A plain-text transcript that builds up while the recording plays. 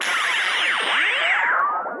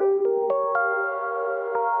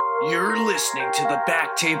listening to the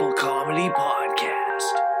Backtable Comedy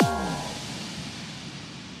Podcast.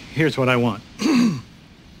 Here's what I want.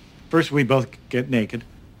 First, we both get naked.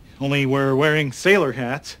 Only we're wearing sailor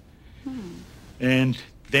hats. And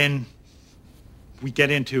then we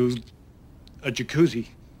get into a jacuzzi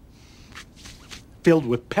filled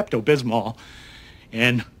with Pepto-Bismol.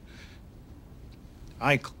 And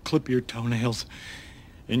I clip your toenails.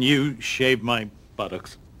 And you shave my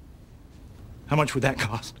buttocks. How much would that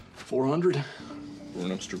cost? $400. For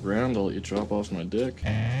an extra grand, I'll let you chop off my dick.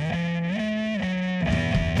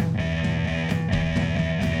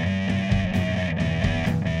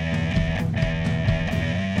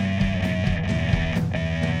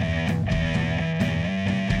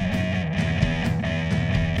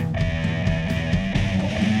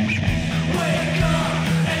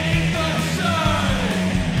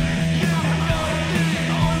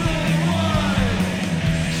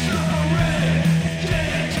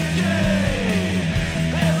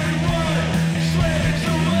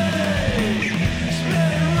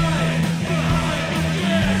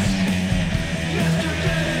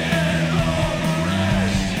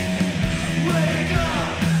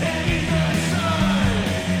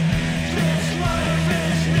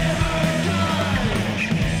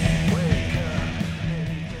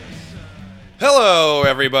 Hello,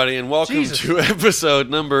 everybody, and welcome to episode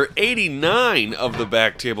number 89 of the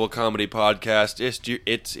Backtable Comedy Podcast.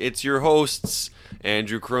 It's your hosts,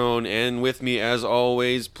 Andrew Crone, and with me, as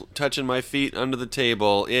always, touching my feet under the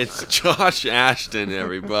table, it's Josh Ashton,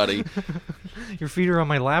 everybody. Your feet are on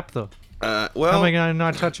my lap, though. Well, how am I going to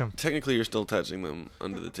not touch them? Technically, you're still touching them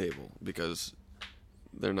under the table, because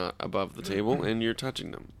they're not above the table, and you're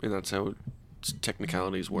touching them, and that's how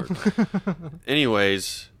technicalities work.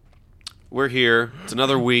 Anyways, we're here. It's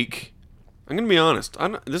another week. I'm going to be honest.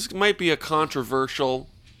 This might be a controversial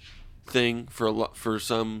thing for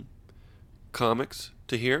some comics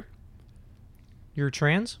to hear. You're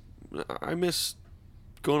trans? I miss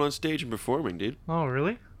going on stage and performing, dude. Oh,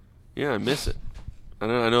 really? Yeah, I miss it. I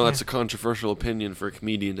know that's a controversial opinion for a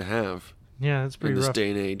comedian to have. Yeah, that's pretty in this rough. day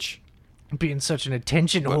and age. Being such an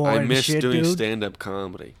attention But whore I and miss shit, doing dude. stand-up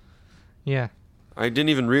comedy. Yeah. I didn't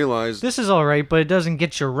even realize. This is all right, but it doesn't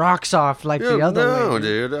get your rocks off like the other way. No,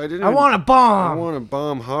 dude. I want to bomb. I want to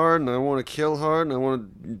bomb hard, and I want to kill hard, and I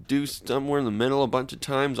want to do somewhere in the middle a bunch of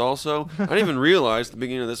times also. I didn't even realize the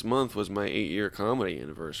beginning of this month was my 8-year comedy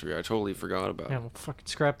anniversary. I totally forgot about Yeah, it. well, fucking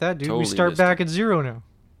scrap that, dude. Totally we start missed back it. at zero now.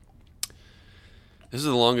 This is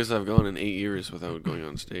the longest I've gone in 8 years without going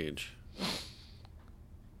on stage.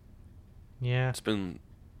 Yeah. It's been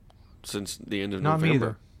since the end of Not me November.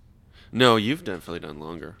 either. No, you've definitely done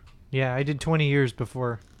longer. Yeah, I did 20 years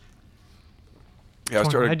before. Yeah,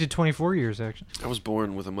 I did 24 years, actually. I was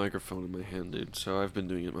born with a microphone in my hand, dude, so I've been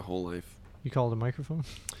doing it my whole life. You call it a microphone?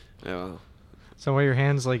 Yeah. So why your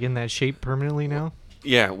hand's like in that shape permanently now?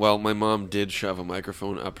 Yeah, well, my mom did shove a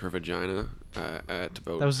microphone up her vagina at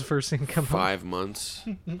about That was the first thing to come 5 months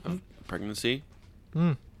of pregnancy.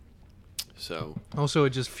 Mm. So. Also, it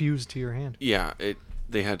just fused to your hand. Yeah,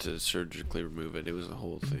 they had to surgically remove it. It was a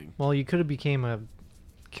whole thing. Well, you could have became a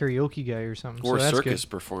karaoke guy or something. Or so a that's circus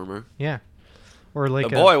good. performer. Yeah. Or like a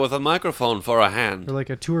boy with a microphone for a hand. Or like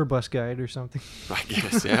a tour bus guide or something. I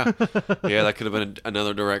guess, yeah. Yeah, that could have been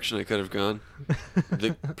another direction I could have gone.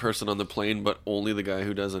 The person on the plane, but only the guy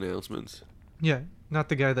who does announcements. Yeah, not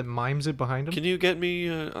the guy that mimes it behind him. Can you get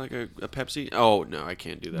me like a Pepsi? Oh, no, I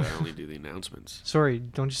can't do that. I only do the announcements. Sorry,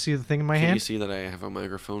 don't you see the thing in my Can hand? you see that I have a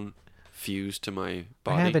microphone fused to my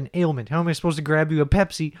body? I have an ailment. How am I supposed to grab you a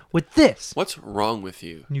Pepsi with this? What's wrong with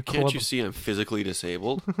you? You Can't club you him. see I'm physically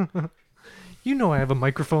disabled? You know I have a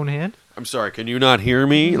microphone hand. I'm sorry, can you not hear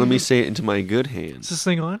me? Let me say it into my good Is hands. this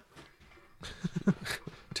thing on?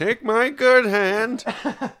 Take my good hand.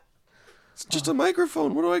 It's just a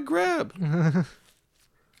microphone. What do I grab?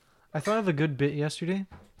 I thought of a good bit yesterday,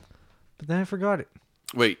 but then I forgot it.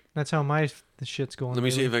 Wait, That's how the shit's going. let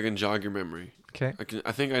me see if I can jog your memory. Okay.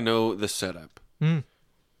 I think I know the setup. Mm.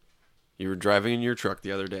 You were driving in your truck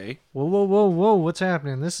the other day. Whoa! What's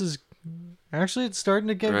happening? This is actually it's starting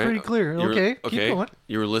to get right? pretty clear. You were- Okay, keep going.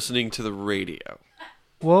 You were listening to the radio.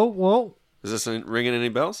 Whoa! Is this ringing any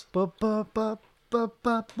bells? And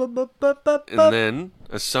And then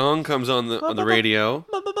a song comes on the radio.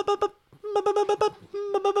 Do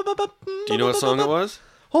you know what song it was?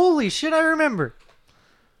 Holy shit! I remember.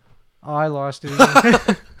 Oh, I lost it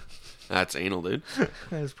again. That's anal, dude.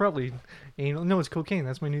 It's probably anal. No, it's cocaine.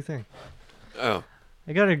 That's my new thing. Oh.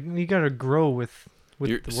 You gotta grow with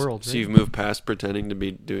with the world. So right? you've moved past pretending to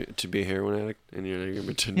be a heroin addict, and you're going to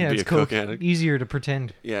pretend to be a coke addict. Easier to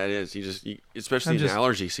pretend. Yeah, it is. Especially in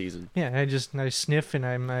allergy season. Yeah, I sniff and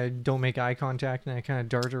I don't make eye contact and I kind of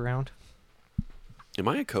dart around. Am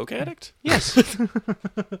I a coke addict? Yes.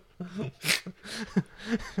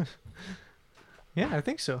 Yeah, I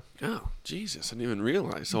think so. Oh, Jesus! I didn't even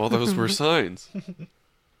realize all those were signs.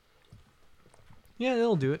 Yeah,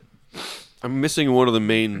 they'll do it. I'm missing one of the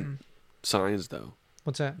main signs, though.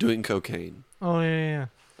 What's that? Doing cocaine. Oh yeah.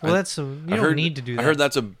 Well, you don't need to do that. I heard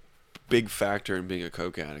that's a big factor in being a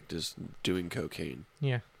coke addict is doing cocaine.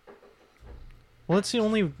 Yeah. Well, that's the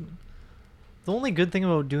only good thing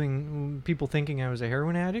about doing people thinking I was a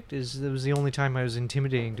heroin addict is it was the only time I was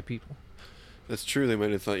intimidating to people. That's true. They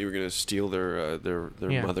might have thought you were going to steal their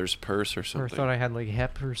Yeah. mother's purse or Or something. thought I had like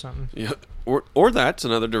hep or something. Yeah, or that's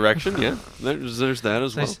another direction. Yeah, there's that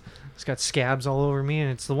as well. It's got scabs all over me, and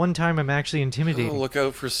it's the one time I'm actually intimidating. Oh, look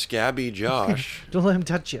out for Scabby Josh. Don't let him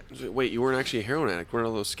touch you. Wait, you weren't actually a heroin addict. Where are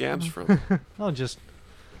all those scabs from? Oh, just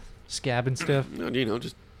scab and stuff. No,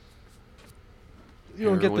 just You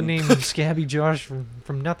don't get the heroin. name Scabby Josh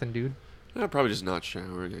from nothing, dude. Probably just not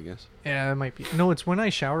showering, I guess. Yeah, it might be. No, it's when I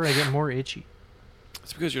shower I get more itchy.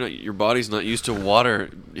 It's because your body's not used to water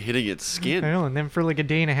hitting its skin. I know, and then for like a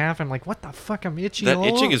day and a half, I'm like, what the fuck? I'm itchy. That all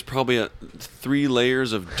itching over. is probably 3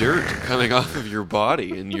 layers of dirt coming off of your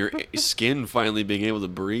body and your skin finally being able to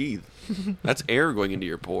breathe. That's air going into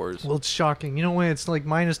your pores. Well, it's shocking. You know when it's like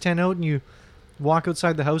 -10 out and you walk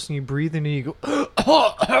outside the house and you breathe and you go,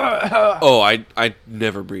 Oh, I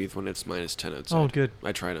never breathe when it's -10 outside. oh, good.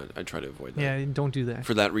 I try to avoid that. Yeah, don't do that.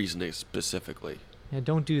 For that reason specifically. Yeah,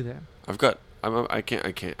 don't do that. I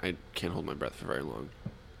can't hold my breath for very long.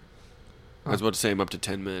 I was about to say I'm up to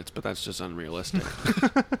 10 minutes, but that's just unrealistic.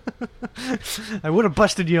 I would have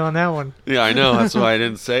busted you on that one. Yeah, I know. That's why I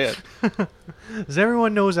didn't say it. As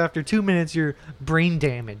everyone knows, after 2 minutes, you're brain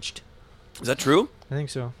damaged. Is that true? I think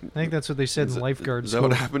so. I think that's what they said in lifeguard Is that school.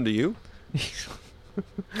 what happened to you?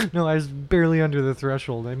 No, I was barely under the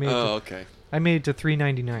threshold. I made Okay. I made it to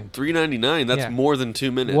 3.99. $3.99. That's Yeah. more than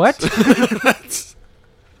 2 minutes. What?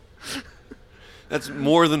 That's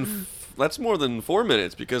more than 4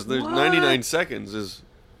 minutes because there's What? 99 seconds is.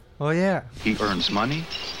 Oh yeah. He earns money,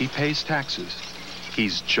 he pays taxes.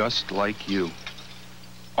 He's just like you.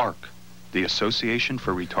 ARC, the Association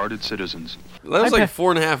for Retarded Citizens. That was I like pa-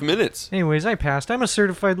 4.5 minutes. Anyways, I passed. I'm a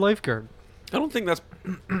certified lifeguard. I don't think that's.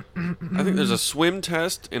 I think there's a swim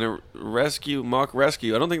test and a mock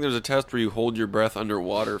rescue. I don't think there's a test where you hold your breath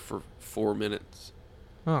underwater for 4 minutes.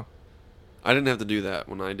 Oh. I didn't have to do that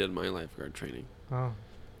when I did my lifeguard training. Oh.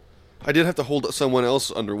 I did have to hold someone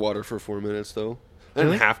else underwater for 4 minutes, though. I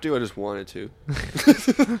Really? didn't have to. I just wanted to.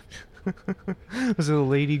 Was it a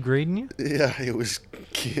lady grading you? Yeah, it was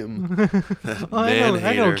Kim. That Oh, I know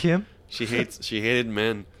man-hater. Kim. She hated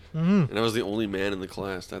men, Mm-hmm. and I was the only man in the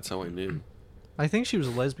class. That's how I knew. I think she was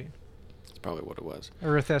a lesbian. That's probably what it was.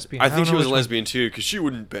 Or a thespian. I think don't she know was a which one. lesbian too, because she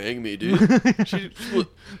wouldn't bang me, dude. she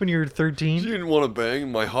When you were She 13? didn't want to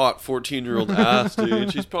bang my hot 14-year-old ass,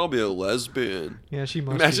 dude. She's probably a lesbian. Yeah, she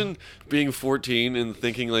must Imagine being 14 and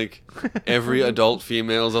thinking like every adult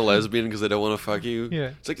female is a lesbian because they don't want to fuck you.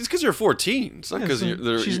 Yeah. It's like it's because you're 14. It's not be. because Yeah,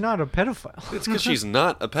 so she's not a pedophile. It's because she's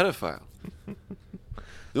not a pedophile.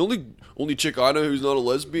 The only chick I know who's not a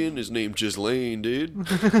lesbian is named Ghislaine, dude.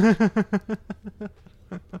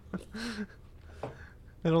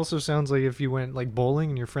 It also sounds like if you went like bowling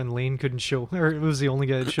and your friend Lane couldn't show, or it was the only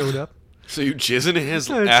guy that showed up. So you jizz in his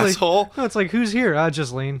No, it's asshole? Like, no, it's like, who's here?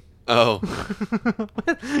 Just Lane. Oh.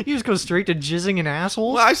 You just go straight to jizzing in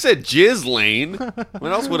assholes? Well, I said jizz lane.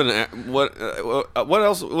 What else would what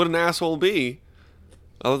else would an asshole be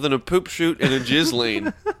other than a poop chute and a jizz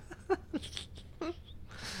lane?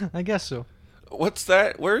 I guess so. What's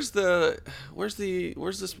that? Where's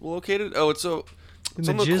this located? Oh, it's on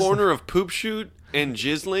the the jizz corner of poop chute and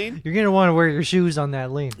jizz lane. You're gonna want to wear your shoes on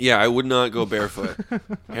that lane. Yeah, I would not go barefoot.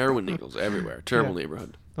 Heroin needles everywhere. Terrible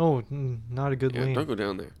neighborhood. Oh, not a good Yeah, lane. don't go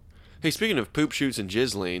down there. Hey, speaking of poop chutes and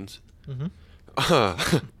jizz lanes,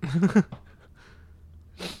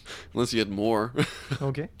 unless you had more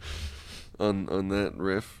Okay. on that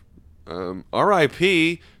riff,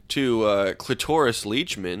 R.I.P. to Clitoris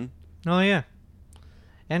Leachman. Oh yeah.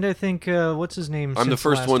 And I think what's his name? I'm the since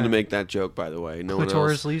first last one to time? make that joke, by the way.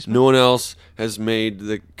 Clitoris Leachman? No one else has made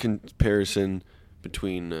the comparison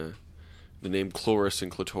between the name Cloris and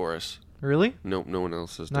Clitoris. Really? No one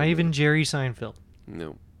else has. Not done even that. Jerry Seinfeld.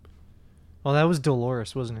 No. Oh, that was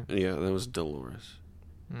Dolores, wasn't it? Yeah, that was Dolores.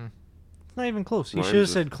 It's not even close. You Mine should have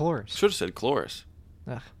was said Cloris. Should have said Cloris.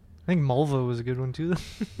 Ugh. I think Mulva was a good one too.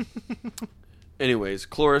 Anyways,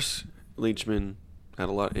 Cloris Leachman had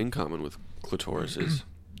a lot in common with clitorises.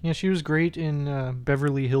 Yeah, she was great in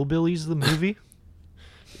Beverly Hillbillies, the movie.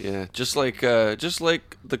 Yeah, just like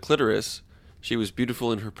the clitoris, she was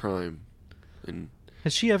beautiful in her prime, and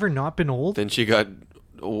Has she ever not been old? then she got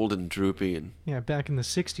old and droopy, and Yeah, back in the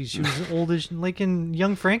 60s, she was old as... Like in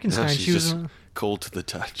Young Frankenstein, now she she's was... just cold to the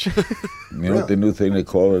touch. You know what the new thing they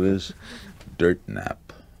call it is? Dirt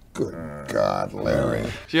nap. Good God, Larry.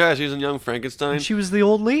 Yeah, she was in Young Frankenstein. She was the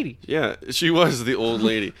old lady. Yeah, she was the old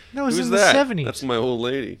lady. That was Who's in the that? 70s. That's my old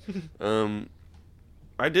lady.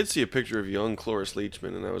 I did see a picture of young Cloris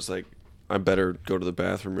Leachman, and I was like, I better go to the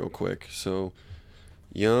bathroom real quick. So,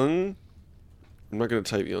 young... I'm not going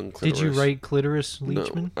to type young clitoris. Did you write clitoris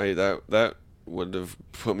Leachman? No, that would have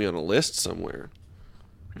put me on a list somewhere.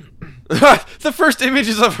 The first image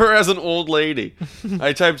is of her as an old lady.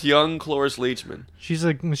 I typed young Cloris Leachman. She's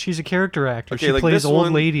a character actor. Okay, She like plays this old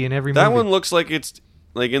one- lady in every That movie. one looks like it's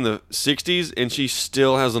like in the 60s, and she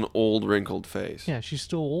still has an old, wrinkled face. Yeah, she's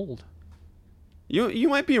still old. You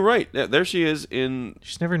might be right. Yeah, there she is in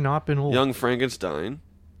She's never not been old. Young Frankenstein.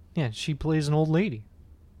 Yeah, she plays an old lady.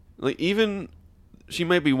 Like, even... She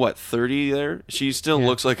might be, 30 there? She still Yeah.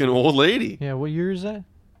 looks like an old lady. Yeah, what year is that?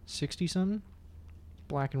 60-something?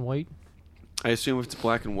 Black and white? I assume if it's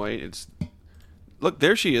black and white, it's... Look,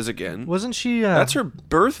 there she is again. Wasn't she... That's her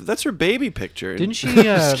baby picture. Didn't she...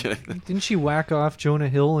 Just kidding. didn't she whack off Jonah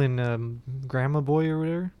Hill in Grandma Boy or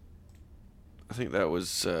whatever? I think that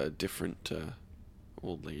was a different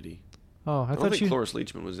old lady. Oh, I I don't thought think she... Cloris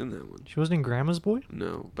Leachman was in that one. She wasn't in Grandma's Boy?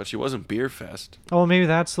 No, but she was in Beer Fest. Oh, maybe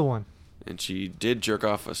that's the one. And she did jerk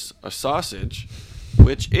off a sausage,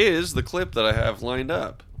 which is the clip that I have lined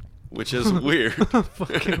up, which is weird.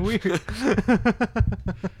 Fucking weird.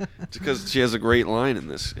 It's because she has a great line in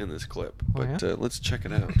this clip. Oh, But yeah? let's check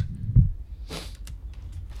it out.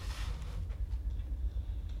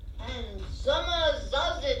 And summer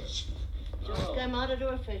sausage. Just come out of the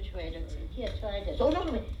refrigerator. Here, try this. Oh,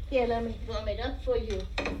 no. Here, let me warm it up for you.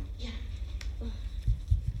 Yeah.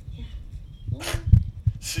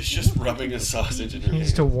 She's just rubbing a sausage in her Needs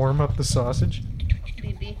hand. to warm up the sausage.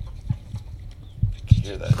 Baby.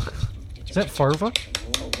 Hear that? Is that Farva?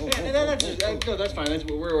 No, that's fine.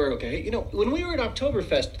 We're okay. You know, when we were at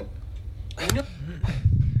Oktoberfest,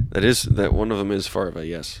 That one of them is Farva,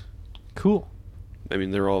 yes. Cool. I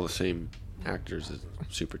mean, they're all the same actors as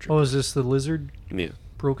Super Troopers. Oh, is this the lizard? Yeah.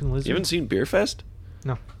 Broken lizard? You haven't seen Beer Fest?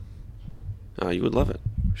 No. You would love it.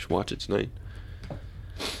 You should watch it tonight.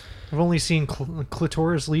 I've only seen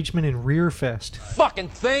Clitoris Leachman in Rear Fest. Fucking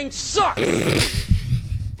thing sucks!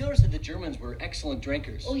 noticed that the Germans were excellent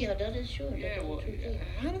drinkers. Oh, yeah, that is true. Yeah, well,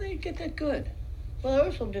 how do they get that good? Well,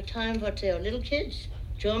 from the time that they are little kids,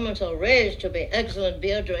 Germans are raised to be excellent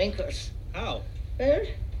beer drinkers. How? Well,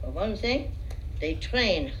 for one thing, they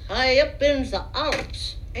train high up in the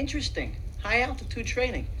Alps. Interesting. High altitude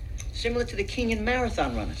training. Similar to the Kenyan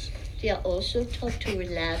marathon runners. They are also taught to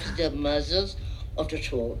relax the muscles of the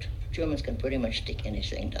throat. Germans can pretty much stick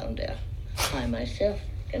anything down there. I myself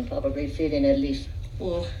can probably fit in at least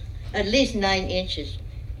 9 inches.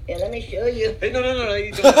 Here, let me show you. Hey, no,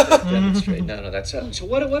 you don't have to demonstrate. No, that's so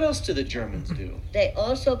what else do the Germans do? They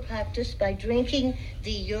also practice by drinking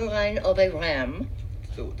the urine of a ram.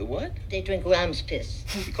 The what? They drink ram's piss.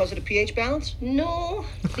 Because of the pH balance? No,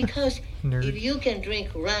 because Nerd. if you can drink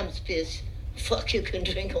ram's piss, fuck, you can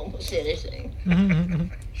drink almost anything.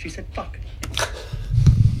 She said fuck.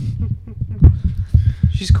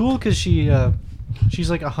 She's cool because she's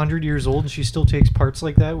like 100 years old and she still takes parts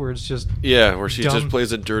like that where it's just Yeah, where she Dumb. just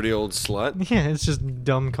plays a dirty old slut. yeah, it's just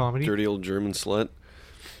dumb comedy. Dirty old German slut.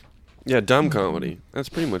 Yeah, dumb comedy. That's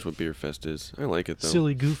pretty much what Beer Fest is. I like it, though.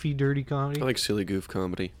 Silly, goofy, dirty comedy. I like silly goof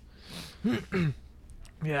comedy.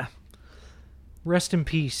 Yeah. Rest in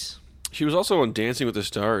peace. She was also on Dancing with the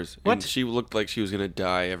Stars. What? And she looked like she was going to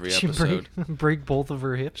die every She episode. break both of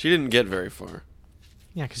her hips. She didn't get very far.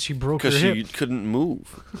 Yeah, because she broke her Because she hip. couldn't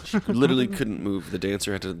move. She literally couldn't move. The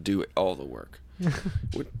dancer had to do all the work.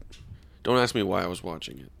 Don't ask me why I was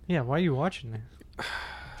watching it. Yeah, why are you watching that?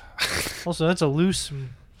 Also, that's a loose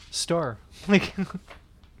star. Like,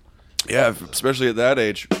 Yeah, especially at that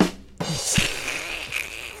age.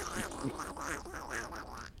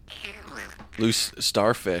 Loose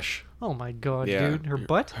starfish. oh my god, Yeah. dude, her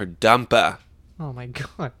butt. Her dumpa. Oh my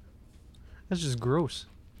god, that's just gross.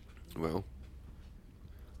 Well,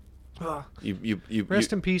 Ugh. you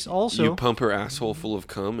Rest in peace. Also, you pump her asshole full of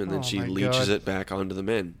cum, and then Oh she my leeches God. it back onto the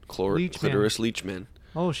men. Leech Clitoris leech men.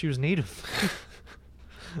 oh, she was native.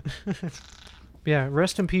 Yeah,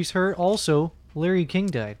 rest in peace. Her. Also, Larry King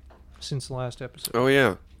died since the last episode. Oh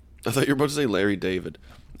yeah, I thought you were about to say Larry David,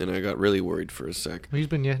 and I got really worried for a sec. He's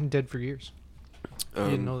been dead for years. You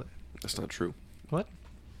didn't know that. That's not true. What?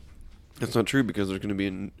 That's not true because there's going to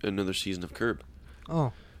be another season of Curb.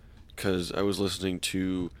 Oh. Because I was listening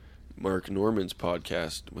to Mark Norman's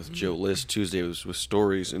podcast with Joe List. Tuesday was with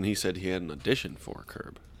Stories, and he said he had an audition for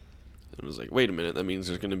Curb. And I was like, wait a minute, that means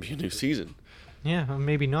there's going to be a new season. Yeah,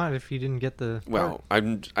 maybe not if you didn't get the... Well,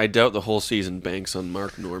 I doubt the whole season banks on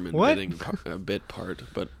Mark Norman getting a bit part,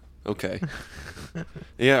 but okay.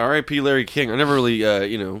 Yeah, R.I.P. Larry King. I never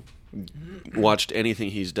really, watched anything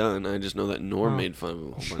he's done. I just know that Norm made fun of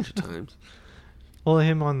him a whole bunch of times. Well,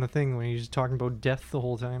 him on the thing when he's talking about death the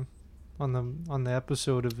whole time on the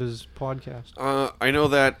episode of his podcast. I know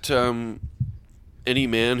that any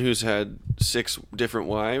man who's had 6 different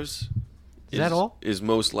wives is that all? Is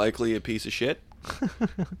most likely a piece of shit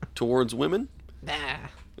towards women. Nah.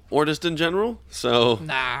 Or just in general. So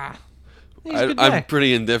nah. I'm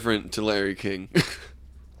pretty indifferent to Larry King.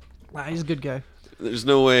 Nah, he's a good guy. There's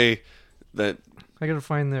no way that I gotta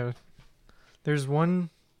find there's one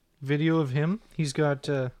video of him. He's got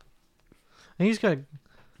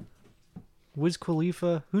Wiz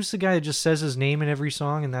Khalifa. Who's the guy that just says his name in every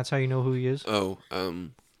song and that's how you know who he is? Oh,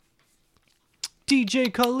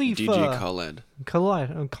 DJ Khalifa. DJ Khaled.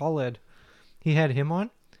 Khaled. He had him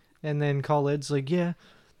on, and then Khaled's like, yeah,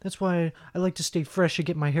 that's why I like to stay fresh. I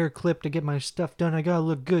get my hair clipped. I get my stuff done. I gotta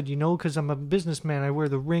look good, because I'm a businessman. I wear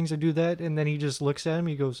the rings. I do that. And then he just looks at him.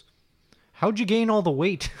 He goes, how'd you gain all the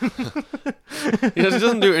weight? He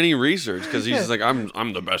doesn't do any research because he's just like,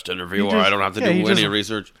 I'm the best interviewer. I don't have to do any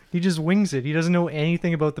research. He just wings it. He doesn't know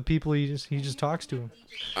anything about the people. He just talks to him.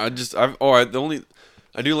 I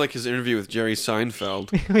do like his interview with Jerry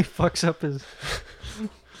Seinfeld. He fucks up his...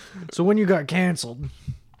 So when you got canceled...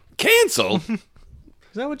 Canceled? Is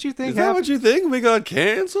that what you think? Is that what you think? We got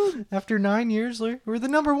canceled? After 9 years, we're the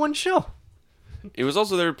 #1 show. It was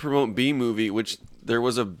also there to promote B-Movie, which there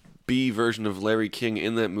was a B version of Larry King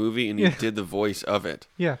in that movie, and he did the voice of it.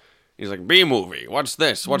 Yeah. He's like, B-Movie, what's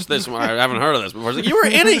this? What's this? I haven't heard of this before. I was like, you were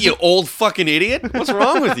in it, you old fucking idiot. What's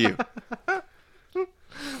wrong with you?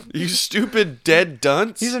 You stupid dead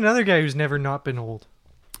dunce. He's another guy who's never not been old.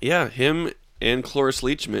 Yeah, him and Cloris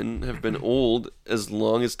Leachman have been old as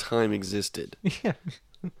long as time existed. Yeah.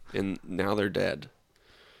 And now they're dead.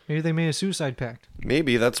 Maybe they made a suicide pact.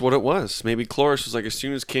 Maybe that's what it was. Maybe Cloris was like, as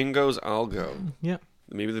soon as King goes, I'll go. Yeah.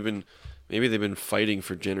 Maybe they've been fighting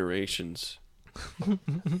for generations.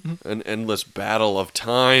 An endless battle of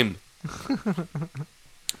time.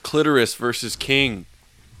 Clitoris versus King.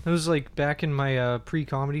 It was like back in my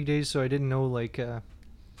pre-comedy days, so I didn't know like...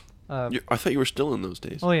 I thought you were still in those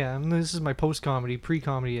days. Oh yeah, this is my post-comedy.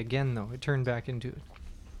 Pre-comedy again, though. It turned back into it.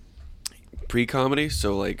 Pre-comedy?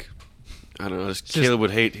 So like, I don't know, Caleb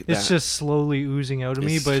would hate that. It's just slowly oozing out of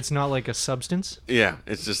me, but it's not like a substance. Yeah,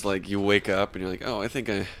 it's just like you wake up and you're like, oh, I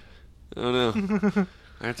don't know.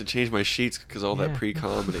 I have to change my sheets because all that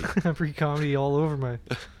pre-comedy. Pre-comedy all over my...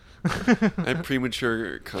 I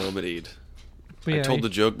premature comedied. Yeah, I told the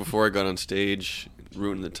joke before I got on stage,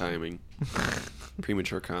 ruined the timing.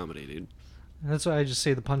 Premature comedy, dude. That's why I just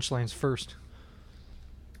say the punchlines first.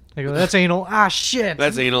 I go, that's anal. Ah, shit.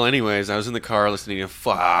 That's anal anyways. I was in the car listening to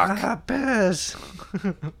fuck. Ah, piss.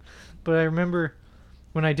 But I remember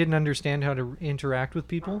when I didn't understand how to interact with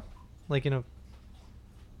people, like in a...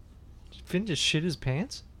 Finn just shit his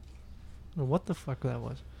pants? I don't know what the fuck that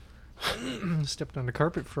was. Stepped on a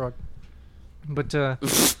carpet frog. But,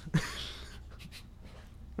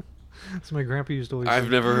 so my grandpa used to always... I've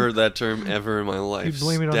never heard that term ever in my life.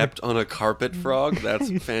 Stepped on a carpet frog?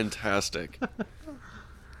 That's fantastic.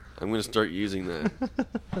 I'm going to start using that.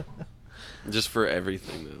 Just for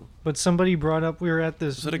everything, though. But somebody brought up, we were at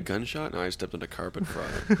this... Was that a gunshot? No, I stepped on a carpet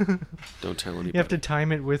frog. Don't tell anybody. You have to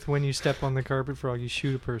time it with when you step on the carpet frog. You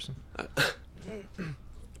shoot a person.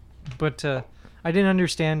 But I didn't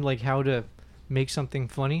understand like how to make something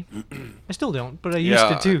funny. I still don't, but I used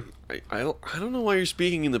to too. I don't know why you're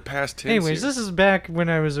speaking in the past tense. Anyways, here. This is back when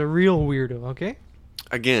I was a real weirdo, okay?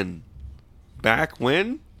 Again, back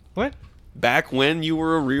when? What? Back when you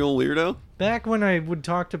were a real weirdo? Back when I would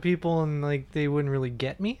talk to people and like they wouldn't really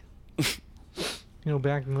get me.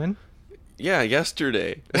 Back when? Yeah,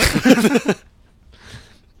 yesterday.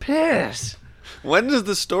 Piss. When does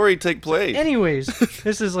the story take place? Anyways,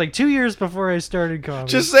 this is like 2 years before I started comedy.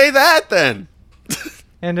 Just say that then.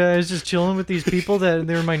 And I was just chilling with these people that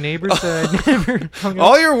they were my neighbors that I never hung out.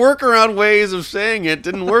 All your workaround ways of saying it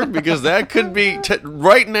didn't work because that could be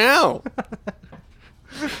right now.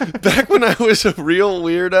 Back when I was a real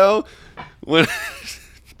weirdo, when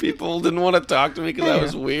people didn't want to talk to me because I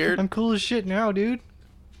was weird. I'm cool as shit now, dude.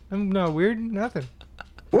 I'm not weird, nothing.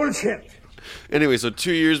 Bullshit. Anyway, so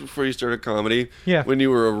 2 years before you started comedy, Yeah. when you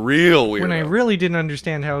were a real weirdo. When I really didn't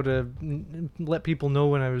understand how to let people know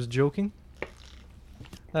when I was joking.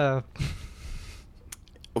 Okay.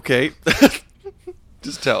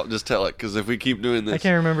 Just tell it, because if we keep doing this... I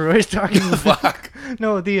can't remember what I was talking about. Fuck.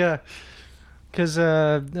 No, because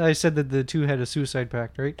I said that the two had a suicide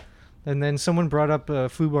pact, right? And then someone brought up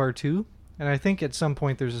Fubar 2, and I think at some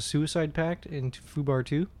point there's a suicide pact in Fubar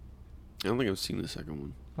 2. I don't think I've seen the second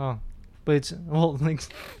one. Oh. But it's, well, like,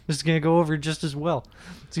 this is going to go over just as well.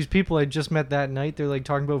 It's these people I just met that night, they're like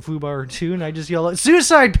talking about Fubar 2, and I just yell out,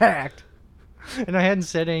 Suicide Pact! And I hadn't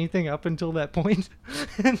said anything up until that point.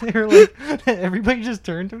 And they were like, everybody just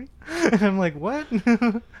turned to me. And I'm like, what?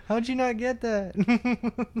 How'd you not get that?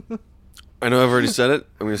 I know I've already said it.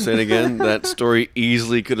 I'm going to say it again. That story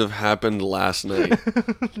easily could have happened last night.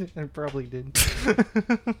 I probably did.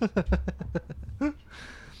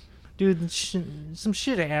 Dude, some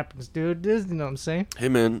shit happens, dude. You know what I'm saying? Hey,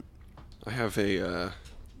 man. I have a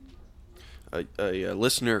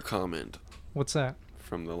listener comment. What's that?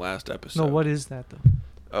 From the last episode. No, what is that, though?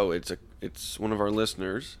 Oh, it's one of our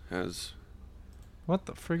listeners has... What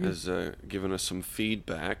the frig? Has given us some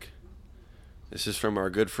feedback. This is from our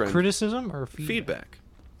good friend... Criticism or feedback?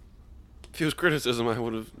 If it was criticism, I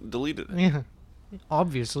would have deleted it. Yeah,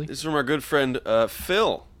 obviously. This is from our good friend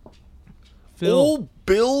Phil. Phil? Oh,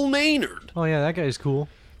 Bill Maynard. Oh, yeah, that guy's cool.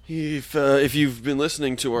 If you've been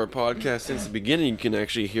listening to our podcast since the beginning, you can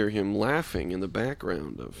actually hear him laughing in the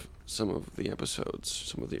background of some of the episodes,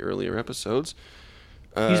 some of the earlier episodes.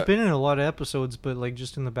 He's been in a lot of episodes, but like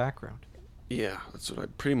just in the background. Yeah, that's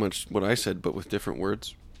pretty much what I said, but with different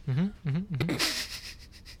words.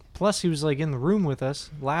 Plus, he was like in the room with us,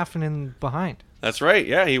 laughing in behind. That's right.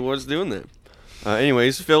 Yeah, he was doing that.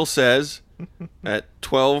 Anyways, Phil says at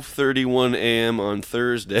 12:31 a.m. on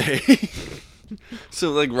Thursday.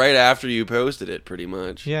 So like right after you posted it, pretty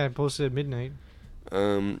much. Yeah, I posted at midnight.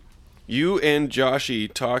 You and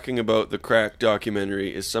Joshy talking about the Crack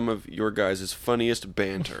documentary is some of your guys' funniest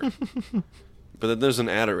banter. But then there's an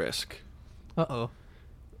asterisk. Uh-oh.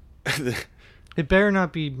 It better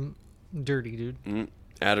not be dirty, dude.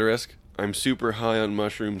 Asterisk. I'm super high on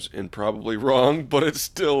mushrooms and probably wrong, but it's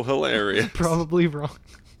still hilarious. Probably wrong.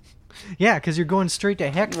 Yeah, because you're going straight to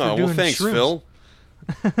heck for doing thanks, shrooms. Phil.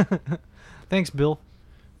 Thanks, Bill.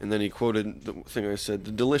 And then he quoted the thing I said,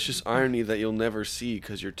 the delicious irony that you'll never see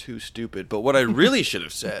because you're too stupid. But what I really should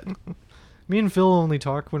have said... Me and Phil only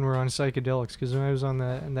talk when we're on psychedelics, because when I was on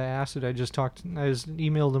the acid, I just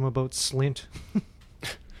emailed him about Slint.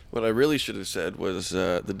 What I really should have said was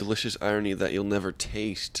the delicious irony that you'll never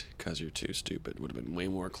taste because you're too stupid. Would have been way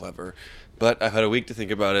more clever. But I've had a week to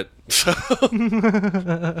think about it. So.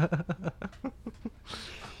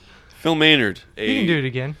 Phil Maynard. You can do it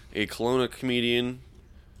again. A Kelowna comedian,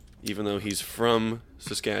 even though he's from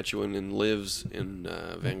Saskatchewan and lives in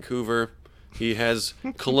Vancouver. He has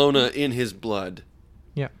Kelowna in his blood.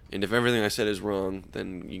 Yeah. And if everything I said is wrong,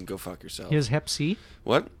 then you can go fuck yourself. He has Hep C?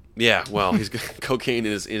 What? Yeah, well, he's got cocaine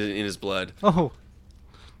in his blood. Oh.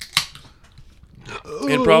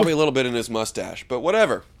 And probably a little bit in his mustache. But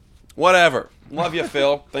whatever. Whatever. Love you,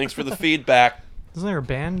 Phil. Thanks for the feedback. Isn't there a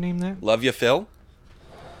band named that? Love you, Phil?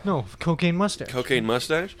 No, Cocaine Mustache. Cocaine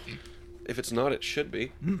Mustache? If it's not, it should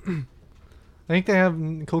be. I think they have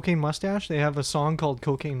Cocaine Mustache. They have a song called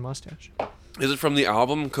Cocaine Mustache. Is it from the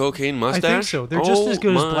album Cocaine Mustache? I think so. They're just as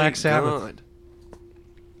good as Black Sabbath. God.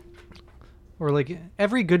 Or like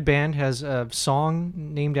every good band has a song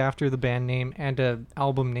named after the band name and an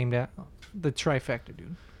album named after the trifecta,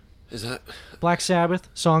 dude. Is that Black Sabbath,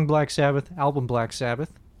 song Black Sabbath, album Black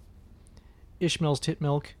Sabbath. Ishmael's Tit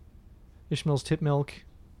Milk,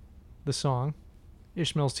 the song.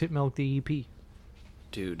 Ishmael's Tit Milk, the EP.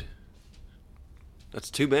 Dude.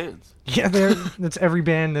 That's two bands. Yeah, that's every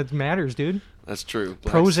band that matters, dude. That's true.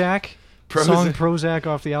 Prozac. Song Prozac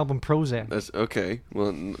off the album Prozac. That's okay.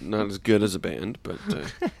 Well, not as good as a band, but...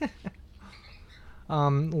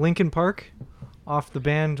 Linkin Park, off the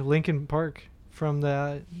band Linkin Park from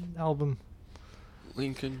the album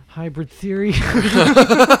Linkin Hybrid Theory.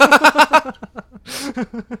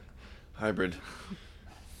 Hybrid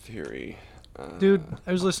Theory. Dude,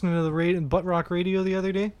 I was listening to the Butt Rock Radio the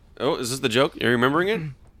other day. Oh, is this the joke? Are you remembering it?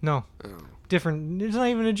 No. Oh. Different. It's not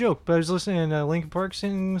even a joke, but I was listening and Linkin Park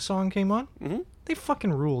singing the song came on. Mm-hmm. They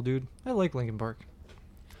fucking rule, dude. I like Linkin Park.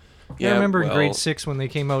 Yeah, I remember in grade 6 when they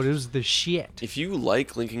came out, it was the shit. If you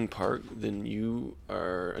like Linkin Park, then you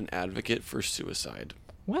are an advocate for suicide.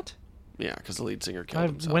 What? Yeah, because the lead singer killed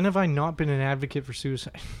himself. When have I not been an advocate for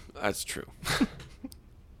suicide? That's true.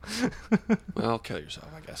 Well, kill yourself,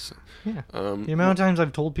 I guess. Yeah. The amount of times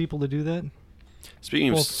I've told people to do that. Speaking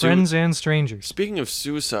of Both friends and strangers. Speaking of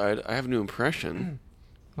suicide, I have a new impression.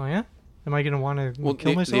 Oh yeah? Am I gonna want to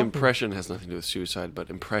kill myself? The impression has nothing to do with suicide, but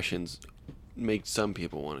impressions make some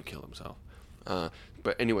people want to kill themselves.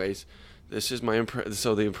 But anyways, this is my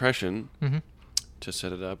so the impression, to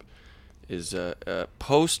set it up, is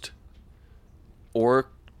post or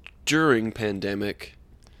during pandemic,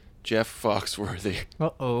 Jeff Foxworthy.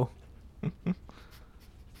 Uh-oh.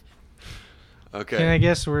 Okay. Can I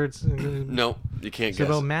guess where it's... No, you can't guess. It's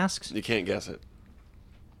about masks? You can't guess it.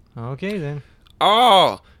 Okay, then.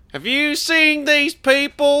 Oh, have you seen these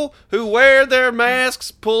people who wear their masks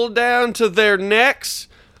pulled down to their necks?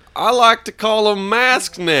 I like to call them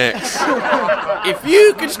mask necks. If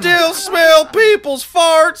you can still smell people's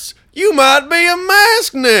farts, you might be a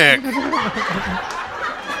mask neck.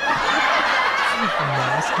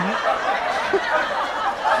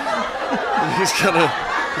 He's gotta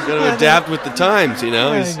adapt with the times, you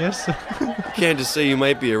know. Yeah, I guess so. You can't just say you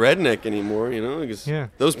might be a redneck anymore, you know, because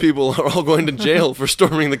those people are all going to jail for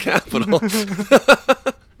storming the Capitol.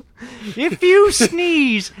 If you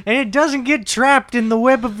sneeze and it doesn't get trapped in the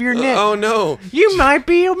web of your neck, oh no, you might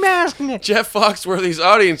be a mask neck. Jeff Foxworthy's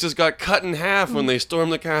audience just got cut in half when they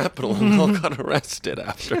stormed the Capitol and all got arrested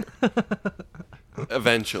after.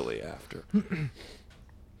 Eventually after.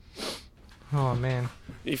 Oh man.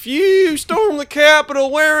 If you storm the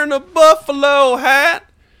Capitol wearing a buffalo hat,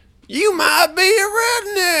 you might be a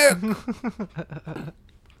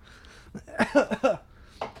redneck.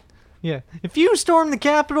 Yeah. If you storm the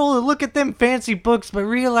Capitol and look at them fancy books but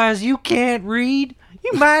realize you can't read,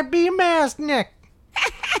 you might be a mask neck.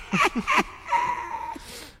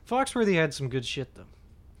 Foxworthy had some good shit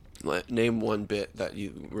though. Name one bit that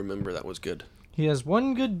you remember that was good. He has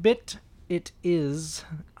one good bit. It is...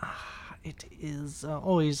 he's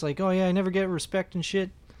like, oh yeah, I never get respect and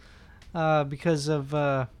shit because of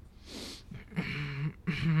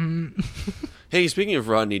Hey, speaking of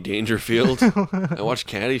Rodney Dangerfield, I watched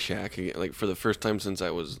Caddyshack again, like for the first time since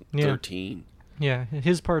I was 13. Yeah,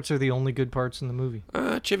 his parts are the only good parts in the movie.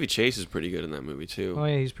 Chevy Chase is pretty good in that movie too. Oh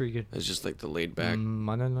yeah, he's pretty good. It's just like the laid back,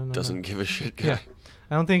 doesn't give a shit guy. Yeah.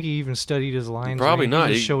 I don't think he even studied his lines. Probably not.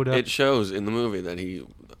 He just showed up. It shows in the movie that he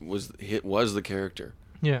was the character.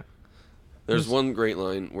 Yeah. There's one great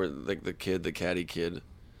line where like the caddy kid,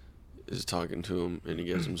 is talking to him and he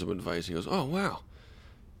gives him some advice. He goes, "Oh wow,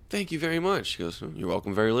 thank you very much." He goes, "You're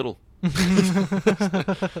welcome very little."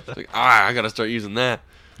 It's like, I gotta start using that.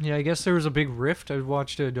 Yeah, I guess there was a big rift. I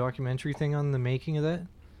watched a documentary thing on the making of that,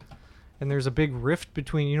 and there's a big rift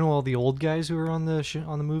between all the old guys who are on the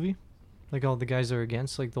on the movie, like all the guys that are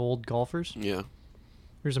against, like the old golfers. Yeah.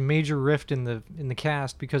 There's a major rift in the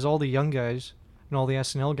cast because all the young guys and all the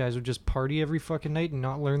SNL guys would just party every fucking night and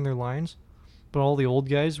not learn their lines, but all the old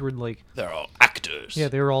guys were like, they're all actors. Yeah,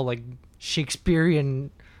 they were all like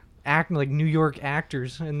Shakespearean acting, like New York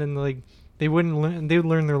actors, and then like they would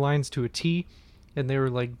learn their lines to a T, and they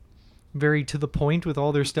were like very to the point with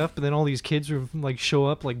all their stuff, but then all these kids would like show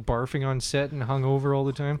up like barfing on set and hungover all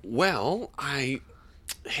the time. Well, I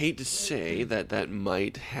hate to say that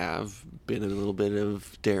might have been a little bit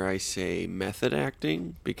of, dare I say, method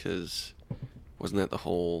acting, because wasn't that the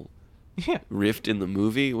whole rift in the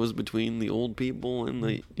movie was between the old people and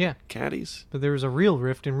the caddies? But there was a real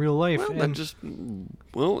rift in real life.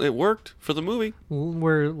 Well, it worked for the movie.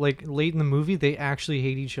 Where like late in the movie they actually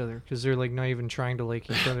hate each other because they're like not even trying to like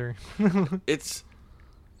each other. It's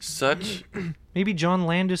such... Maybe John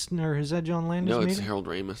Landis, or is that John Landis? No, it's Harold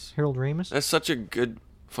Ramis. Harold Ramis? That's such a good,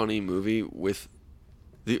 funny movie with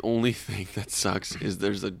the only thing that sucks is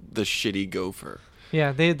there's the shitty gopher.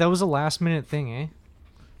 Yeah, that was a last minute thing, eh?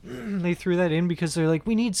 They threw that in because they're like,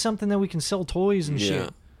 we need something that we can sell toys and shit.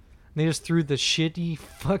 And they just threw the shitty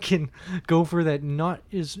fucking gopher that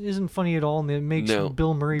isn't funny at all, and it makes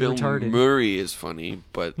Bill Murray retarded. Bill Murray is funny,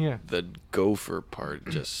 but the gopher part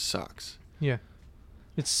just sucks. Yeah.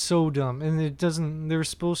 It's so dumb, and it doesn't... They were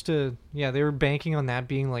supposed to... Yeah, they were banking on that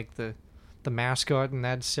being like the mascot, and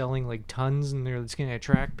that selling like tons, and it's going to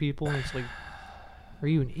attract people, and it's like... Are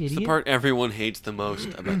you an idiot? It's the part everyone hates the most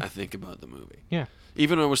about the movie. Yeah.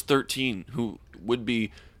 Even when I was 13, who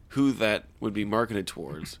that would be marketed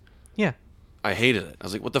towards. Yeah. I hated it. I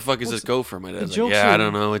was like, what the fuck is this gopher? My dad's like, I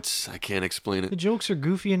don't know. I can't explain it. The jokes are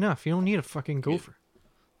goofy enough. You don't need a fucking gopher.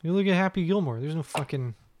 You look at Happy Gilmore. There's no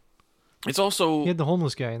fucking... It's also... You had the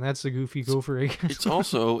homeless guy, and that's the goofy gopher. It's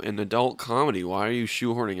also an adult comedy. Why are you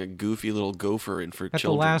shoehorning a goofy little gopher in for children? At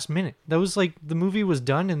the last minute. That was like, the movie was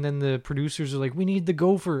done, and then the producers are like, we need the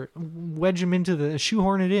gopher. Wedge him into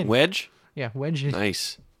shoehorn it in. Wedge? Yeah, wedge it.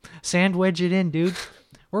 Nice. Sand wedge it in, dude.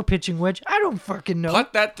 Or pitching wedge. I don't fucking know.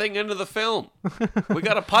 Put that thing into the film. We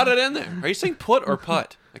got to put it in there. Are you saying put or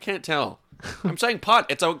putt? I can't tell. I'm saying putt.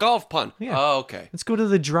 It's a golf pun. Yeah. Oh, okay. Let's go to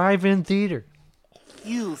the drive-in theater.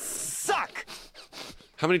 You suck.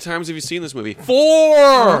 How many times have you seen this movie? 4!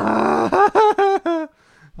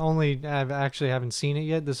 Only, I actually haven't seen it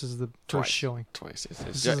yet. This is the first showing. Twice.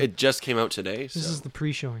 It just came out today. This is the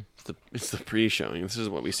pre-showing. It's the pre-showing. This is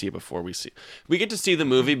what we see before we see. We get to see the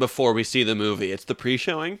movie before we see the movie. It's the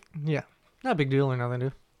pre-showing. Yeah. Not a big deal or nothing,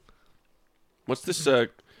 dude. What's this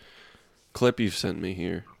clip you've sent me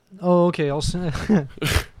here? Oh, okay. I'll set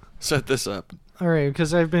this up. All right,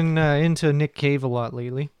 because I've been into Nick Cave a lot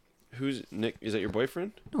lately. Who's Nick? Is that your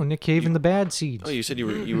boyfriend? No, Nick Cave and the Bad Seeds. Oh, you said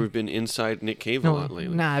you were been inside Nick Cave a lot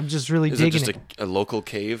lately. Nah, I'm just really Is digging it. Just a local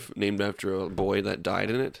cave named after a boy that died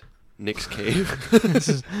in it? Nick's Cave? This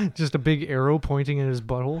is just a big arrow pointing at his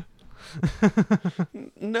butthole.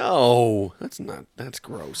 No, that's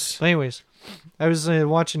gross. But anyways, I was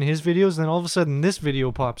watching his videos, and then all of a sudden this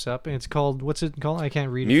video pops up, and it's called, what's it called? I can't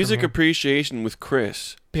read it. Music Appreciation with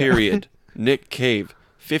Chris, period. Nick Cave,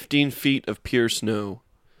 15 feet of pure snow.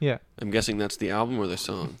 Yeah. I'm guessing that's the album or the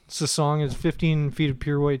song. It's the song. It's 15 feet of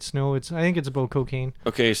pure white snow. I think it's about cocaine.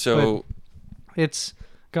 Okay, so... But it's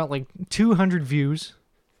got like 200 views.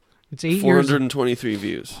 It's 8 years... 423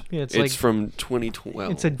 views. Yeah, it's from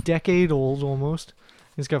 2012. It's a decade old almost.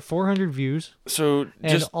 It's got 400 views. So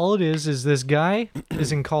and all it is this guy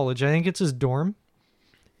is in college. I think it's his dorm.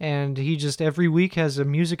 And he just every week has a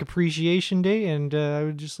music appreciation day, and I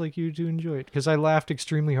would just like you to enjoy it because I laughed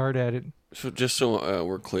extremely hard at it. So just so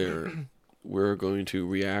we're clear, we're going to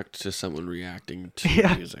react to someone reacting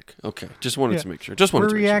to music. Okay, just wanted to make sure. We're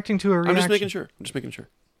reacting to a reaction. I'm just making sure.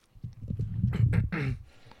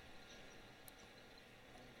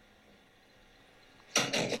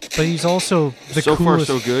 But he's also the so coolest.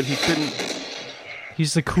 So far, so good.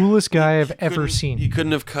 He's the coolest guy I've ever seen. He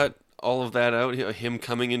couldn't have cut all of that out. Him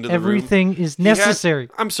coming into the room. Everything is necessary.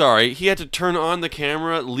 I'm sorry. He had to turn on the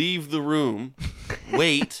camera, leave the room,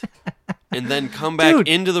 wait, and then come back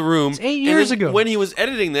into the room. It's 8 years ago. When he was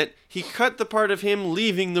editing that, he cut the part of him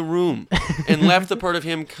leaving the room and left the part of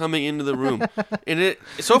him coming into the room. And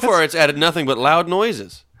so far, it's added nothing but loud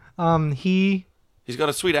noises. He's got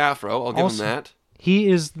a sweet afro. I'll give him that.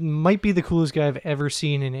 He might be the coolest guy I've ever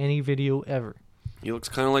seen in any video ever. He looks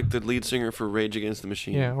kind of like the lead singer for Rage Against the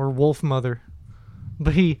Machine. Yeah, or Wolf Mother.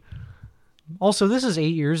 But also, this is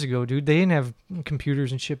 8 years ago, dude. They didn't have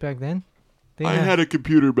computers and shit back then. I had a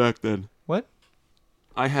computer back then. What?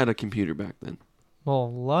 I had a computer back then.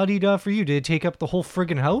 Well, la-di-da for you. Did it take up the whole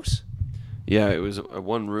friggin' house? Yeah, it was a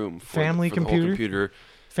one room family for computer. The whole computer.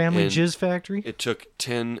 Family jizz factory. It took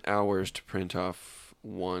 10 hours to print off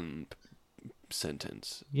one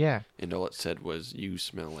sentence. Yeah. And all it said was, "You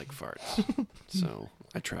smell like farts." So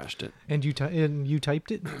I trashed it. And you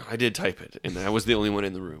typed it? I did type it, and I was the only one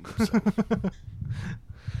in the room. So.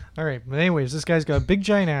 All right. But anyways, this guy's got a big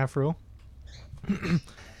giant afro.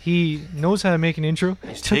 He knows how to make an intro.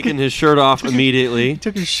 He's taking his shirt off immediately. He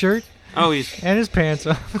took his shirt. And his pants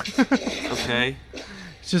off. Okay.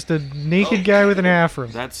 It's just a naked guy with an afro.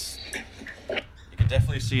 You can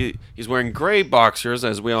definitely see he's wearing gray boxers.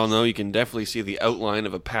 As we all know, you can definitely see the outline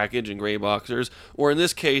of a package in gray boxers. Or in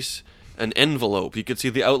this case, an envelope. You could see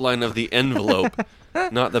the outline of the envelope,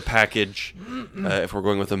 not the package, if we're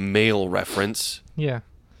going with a male reference. Yeah.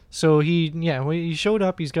 So when he showed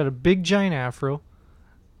up, he's got a big giant afro,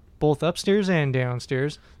 both upstairs and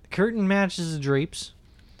downstairs. The curtain matches the drapes.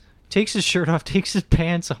 Takes his shirt off, takes his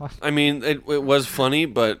pants off. I mean, it was funny,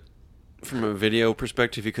 but from a video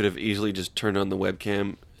perspective, you could have easily just turned on the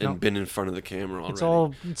webcam and been in front of the camera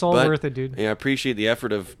already. It's all worth it, dude. Yeah, I appreciate the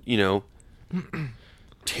effort of,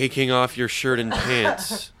 taking off your shirt and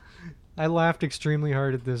pants. I laughed extremely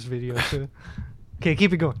hard at this video, too. Okay,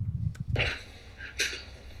 keep it going.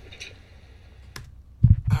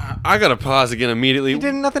 I gotta pause again immediately.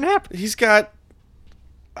 Nothing happened. He's got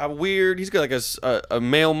like a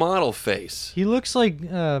male model face. He looks like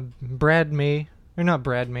Brad May, or not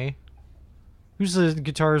Brad May. Who's the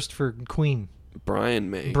guitarist for Queen? Brian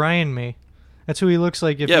May. Brian May. That's who he looks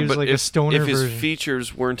like if he was like a stoner version. If his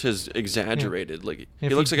features weren't as exaggerated, like he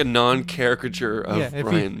looks like a non-caricature of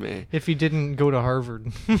Brian May. If he didn't go to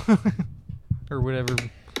Harvard or whatever.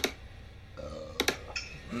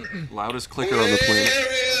 Loudest clicker on the planet.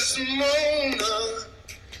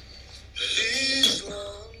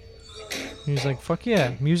 He's like, fuck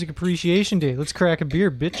yeah, Music Appreciation Day. Let's crack a beer,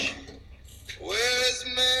 bitch. Where's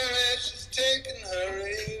Mary? She's taking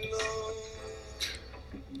her along.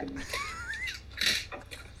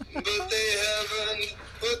 But they haven't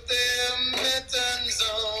put their mittens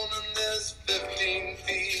on.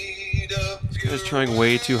 trying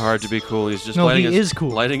way too hard to be cool. He's just No, lighting he is cool.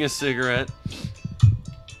 lighting a cigarette. This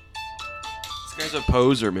guy's a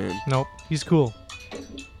poser, man. Nope, he's cool.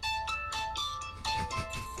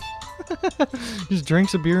 Just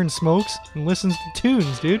drinks a beer and smokes and listens to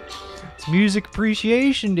tunes, dude. It's Music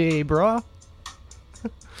Appreciation Day, bro.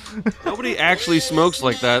 Nobody actually smokes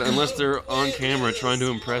like that unless they're on camera trying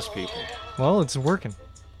to impress people. Well, it's working.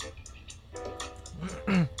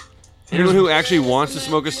 Anyone who actually wants to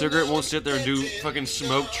smoke a cigarette won't sit there and do fucking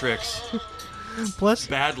smoke tricks. Plus,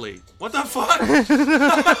 Badly. What the fuck?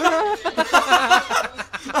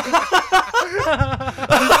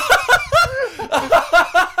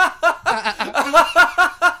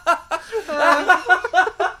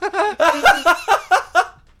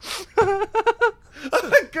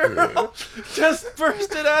 A girl just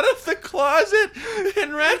bursted out of the closet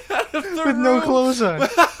and ran out of the with room. no clothes on.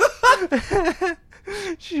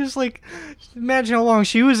 She was like, imagine how long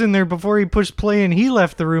she was in there before he pushed play and he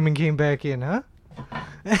left the room and came back in, huh?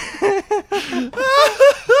 What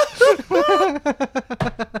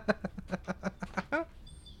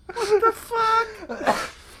the fuck?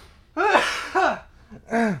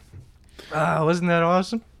 Wasn't that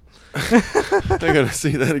awesome? I gotta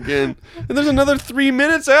see that again. And there's another 3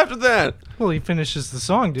 minutes after that. Well, he finishes the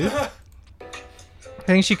song, dude. I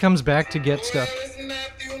think she comes back to get stuff.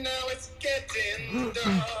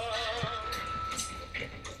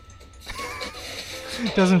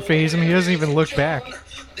 It doesn't faze him. He doesn't even look back.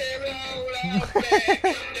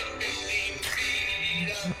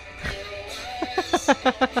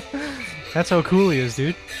 That's how cool he is,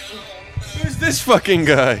 dude. Who's this fucking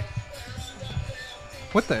guy?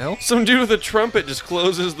 What the hell? Some dude with a trumpet just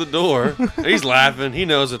closes the door. He's laughing. He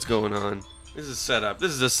knows what's going on. This is setup.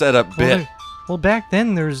 This is a setup bit. Well, back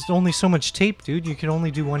then there's only so much tape, dude. You could only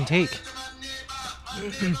do one take.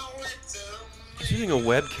 He's using a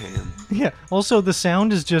webcam. Yeah. Also, the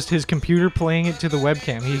sound is just his computer playing it to the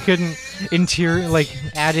webcam. He couldn't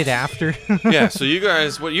add it after. Yeah. So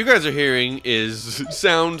what you guys are hearing is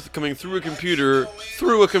sound coming through a computer,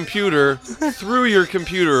 through your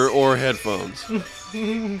computer or headphones.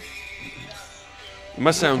 It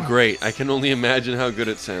must sound great. I can only imagine how good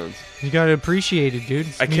it sounds. You gotta appreciate it, dude.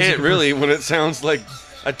 I can't really when it sounds like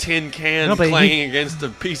a tin can clanging against a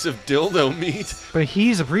piece of dildo meat. But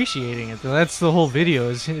he's appreciating it, though. That's the whole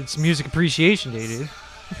video. It's Music Appreciation Day, dude.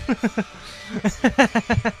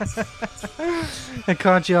 That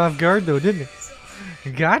caught you off guard, though, didn't it?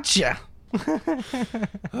 Gotcha.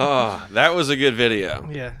 Oh, that was a good video.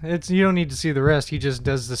 Yeah, you don't need to see the rest. He just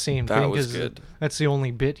does the same thing. That was good. That's the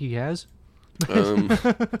only bit he has.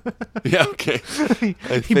 Yeah, okay.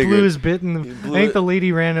 He blew his bit, and I think the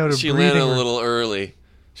lady ran out of breathing. She landed a little early.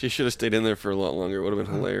 She should have stayed in there for a lot longer. It would have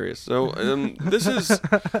been hilarious. So, this is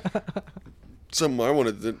something I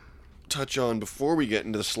wanted to touch on before we get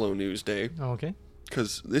into the slow news day. Oh, okay.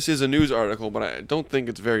 Because this is a news article, but I don't think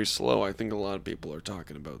it's very slow. I think a lot of people are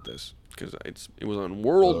talking about this because it was on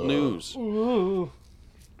world news.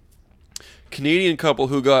 Canadian couple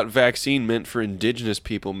who got vaccine meant for Indigenous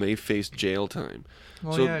people may face jail time.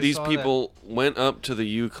 Oh, so yeah, these people went up to the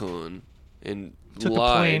Yukon and Took a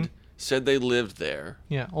lied, plane. said they lived there.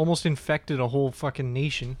 Yeah, almost infected a whole fucking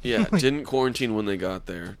nation. Yeah, didn't quarantine when they got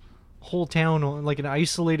there. Whole town, like an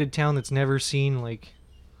isolated town that's never seen like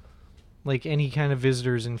any kind of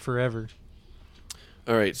visitors in forever.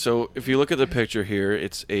 All right, so if you look at the picture here,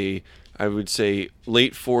 it's I would say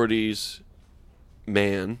late 40s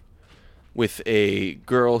man with a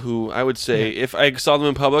girl who I would say if I saw them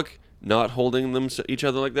in public not holding them each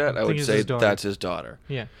other like that, I would say that's his daughter.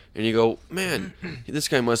 Yeah. And you go, man, this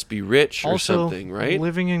guy must be rich or something, right?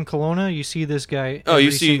 Living in Kelowna, you see this guy Oh, you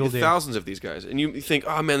every see single day. thousands of these guys. And you think,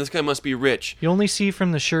 oh, man, this guy must be rich. You only see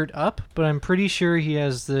from the shirt up, but I'm pretty sure he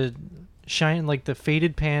has the the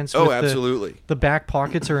faded pants. Oh, with absolutely. The back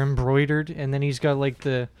pockets are embroidered, and then he's got like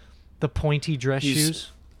the pointy dress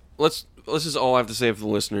shoes. This is all I have to say for the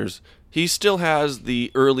listeners. He still has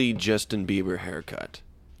the early Justin Bieber haircut.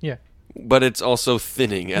 Yeah. But it's also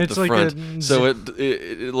thinning at the front, so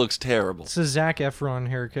it looks terrible. It's a Zac Efron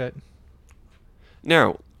haircut.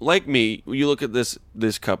 Now, like me, you look at this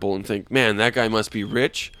couple and think, man, that guy must be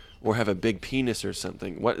rich or have a big penis or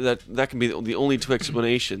something. That can be the only two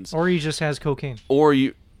explanations. Or he just has cocaine. Or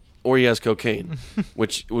he has cocaine,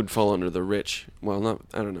 which would fall under the rich. Well,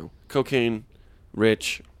 I don't know. Cocaine,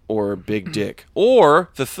 rich, or big dick. Or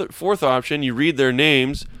the fourth option, you read their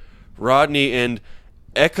names, Rodney and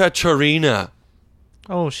Ekaterina.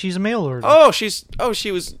 Oh, she's a mail order.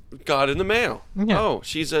 She was got in the mail. Yeah. Oh,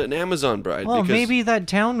 she's an Amazon bride. Well, maybe that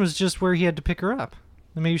town was just where he had to pick her up.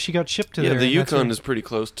 Maybe she got shipped to Yeah, there. the and that's Yukon where- is pretty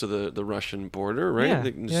close to the Russian border, right? Yeah, They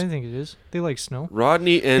yeah, just- I think it is. They like snow.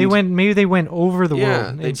 Rodney and Maybe they went over the Yeah,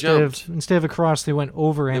 world they instead jumped. of across. They went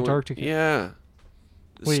over they went- Antarctica. yeah.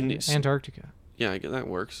 Wait, Sne- Antarctica. Yeah, I get that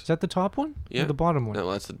works. Is that the top one? Yeah. Or the bottom one?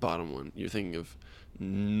 No, that's the bottom one. You're thinking of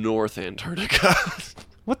North Antarctica.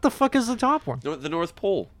 What the fuck is the top one? No, the North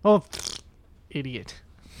Pole. Oh, idiot.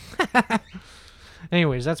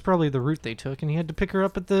 Anyways, that's probably the route they took, and he had to pick her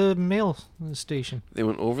up at the mail station. They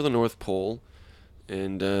went over the North Pole,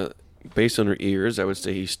 and based on her ears, I would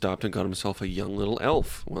say he stopped and got himself a young little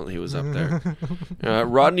elf while he was up there.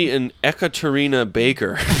 Rodney and Ekaterina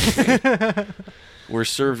Baker were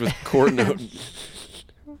served with court note.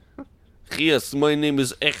 Yes, my name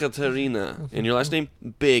is Ekaterina, and your last name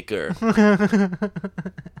Baker.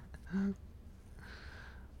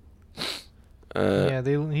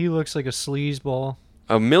 He looks like a sleazeball.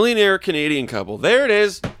 A millionaire Canadian couple. There it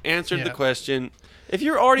is. Answered the Yeah. question. If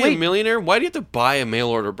you're already a Wait. millionaire, why do you have to buy a mail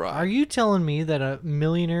order bride? Are you telling me that a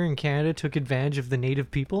millionaire in Canada took advantage of the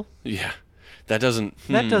native people? Yeah, that doesn't.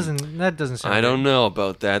 That doesn't sound. I don't right. know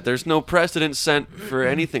about that. There's no precedent set for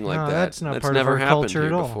anything like No, that. that's not part of never our happened culture here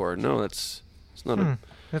at all. before. No, it's not a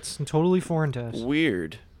That's totally foreign to us.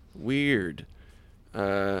 weird.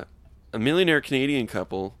 A millionaire Canadian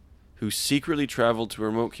couple who secretly traveled to a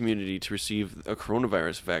remote community to receive a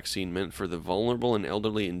coronavirus vaccine meant for the vulnerable and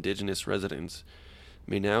elderly Indigenous residents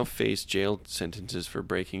may now face jail sentences for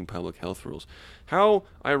breaking public health rules. How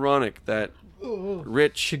ironic that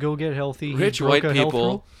rich To go get healthy. he rich broke white a health people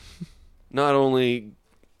rule? not only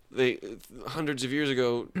they hundreds of years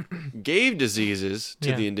ago gave diseases to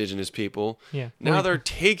Yeah. the indigenous people, Yeah. now Wait. they're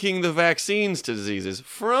taking the vaccines to diseases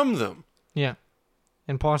from them. Yeah,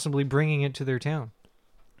 and possibly bringing it to their town.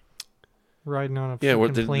 Riding on a Yeah, what,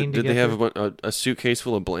 fucking plane to did get they have there. a suitcase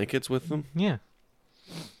full of blankets with them? Yeah.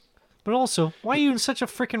 But also, why are you in such a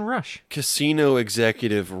freaking rush? Casino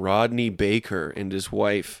executive Rodney Baker and his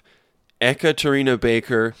wife Ekaterina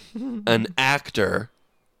Baker, an actor.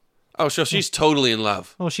 Oh, so she's totally in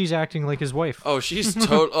love. Oh, she's acting like his wife. Oh, she's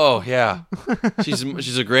oh yeah,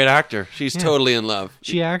 she's a great actor. She's Yeah. totally in love.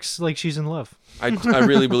 She acts like she's in love. I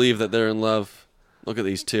really believe that they're in love. Look at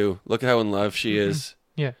these two. Look how in love she is.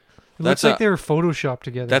 Yeah. It That's looks like they were photoshopped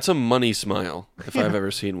together. That's a money smile, if I've ever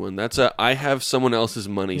seen one. That's a I have someone else's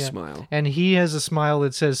money Yeah. smile. And he has a smile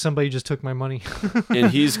that says, somebody just took my money. And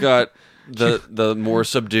he's got the more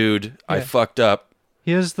subdued, I Yeah. fucked up.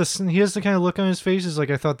 He has the kind of look on his face is like,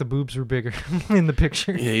 I thought the boobs were bigger in the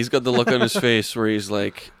picture. Yeah, he's got the look on his face where he's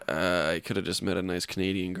like, I could have just met a nice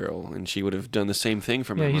Canadian girl, and she would have done the same thing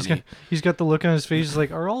for my Yeah, money. he's got the look on his face. He's like,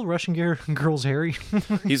 are all Russian girls hairy?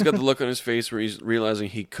 He's got the look on his face where he's realizing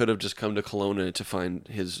he could have just come to Kelowna to find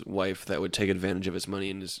his wife that would take advantage of his money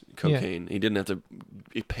and his cocaine. He didn't have to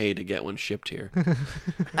pay to get one shipped here.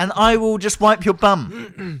 And I will just wipe your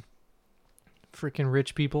bum. Freaking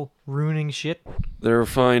rich people ruining shit. They were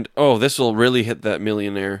fined. Oh, this will really hit that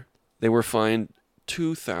millionaire. They were fined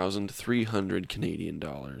 2,300 Canadian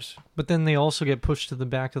dollars. But then they also get pushed to the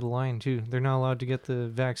back of the line too. They're not allowed to get the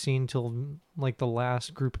vaccine till like the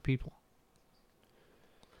last group of people.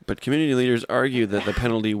 But community leaders argued that the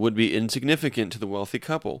penalty would be insignificant to the wealthy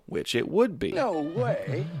couple, which it would be. No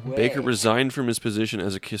way. Baker resigned from his position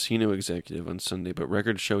as a casino executive on Sunday, but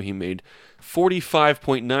records show he made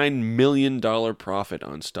 $45.9 million profit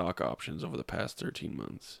on stock options over the past 13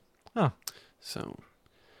 months. Oh. So,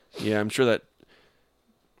 yeah, I'm sure that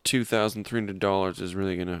 $2,300 is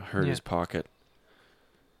really going to hurt his pocket.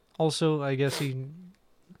 Also, I guess he...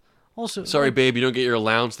 Also, Sorry, like, babe, you don't get your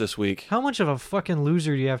allowance this week. how much of a fucking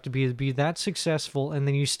loser do you have to be that successful, and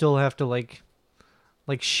then you still have to like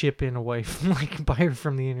ship in a wife, like buy her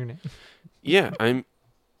from the internet? Yeah,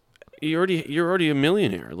 you're already a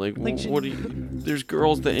millionaire. Like Like, what do you? There's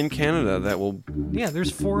girls that in Canada that will Yeah, there's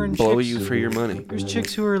foreign blow chicks. you for your money. There's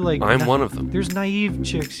chicks who are like... I'm one of them. There's naive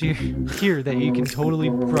chicks here that you can totally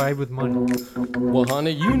bribe with money. Well, honey,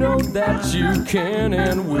 you know that you can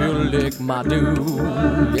and will lick my dude.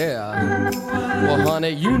 Yeah. Well, honey,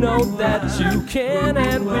 you know that you can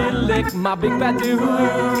and will lick my big fat dude.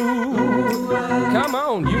 Come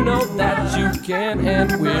on, you know that you can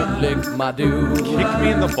and will lick my dude. Kick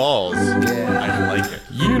me in the balls. Yeah. I like it.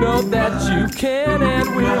 You know that you can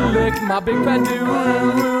and will lick my big fat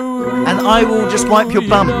dude. And I will just wipe your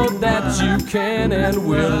bum. You know that you can and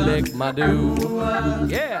will lick my dude.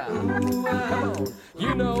 Yeah. Come on.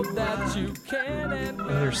 You know that you can and will.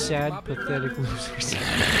 And they're sad, pathetic losers.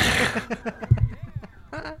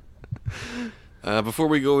 Before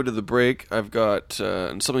we go to the break, I've got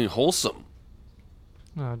something wholesome.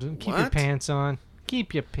 Oh, keep your What? pants on.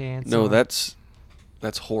 Keep your pants on. No, that's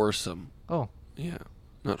whoresome. Oh. Yeah.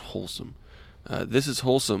 not wholesome. This is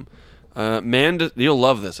wholesome. You'll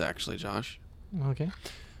love this, actually, Josh. Okay.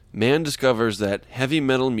 Man discovers that heavy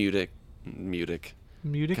metal music.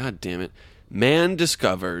 God damn it. Man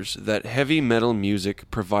discovers that heavy metal music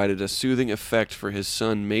provided a soothing effect for his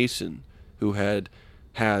son Mason, who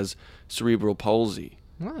has cerebral palsy.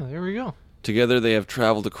 Oh, there we go. Together, they have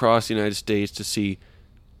traveled across the United States to see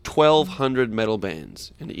 1,200 metal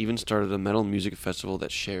bands, and even started a metal music festival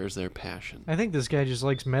that shares their passion. I think this guy just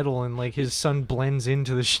likes metal, and like his son blends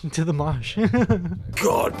into the to the mosh.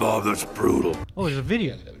 God, Bob, that's brutal. Oh, there's a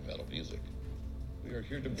video. Heavy metal music. We are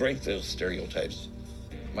here to break those stereotypes.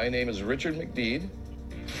 My name is Richard McDeed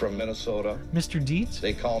from Minnesota. Mr. Deeds?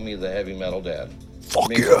 They call me the heavy metal dad. Fuck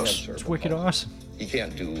Mason yes. has cerebral It's wicked palsy. awesome. He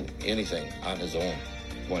can't do anything on his own.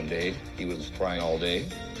 One day, he was crying all day,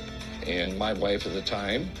 and my wife at the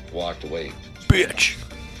time walked away. Bitch.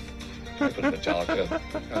 I put Metallica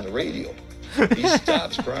on the radio. He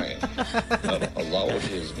stops crying. Allowed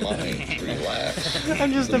his mind to relax.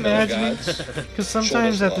 I'm just The metal imagining, gods because showed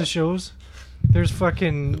sometimes us at the love. shows, there's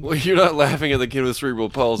fucking... Well, you're not laughing at the kid with cerebral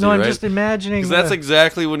palsy, No, right? I'm just imagining... Because that's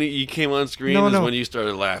exactly when he came on screen No, is no. when you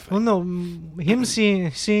started laughing. Well, no, him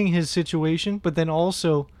seeing his situation, but then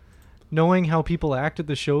also knowing how people act at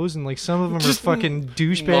the shows, and like some of them are fucking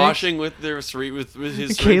douchebags. Moshing with his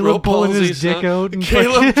cerebral Caleb pulling palsy his dick son. out and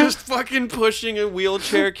Caleb fucking- just fucking pushing a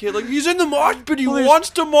wheelchair kid like he's in the mosh, but he Well, wants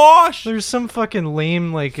to mosh. There's some fucking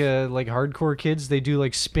lame like hardcore kids. They do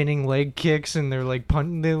like spinning leg kicks, and they're like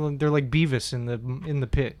they're like Beavis in the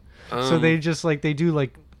pit. So they just like they do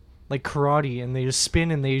like karate, and they just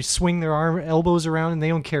spin and they swing their elbows around, and they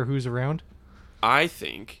don't care who's around. I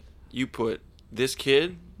think you put this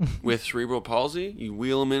kid with cerebral palsy, you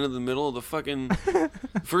wheel him into the middle of the fucking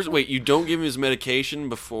first. Wait, you don't give him his medication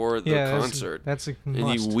before the Yeah, concert. that's a and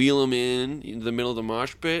must. you wheel him in the middle of the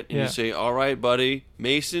mosh pit, and Yeah. you say, "All right, buddy,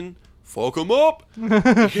 Mason, fuck him up," and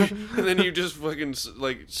then you just fucking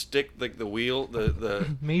like stick like the wheel,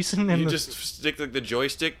 the Mason and you the- just stick like the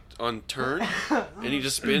joystick on turn, and he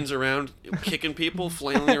just spins around, kicking people,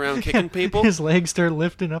 flailing around, kicking people. His legs start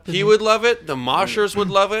lifting up. He would love it. The moshers would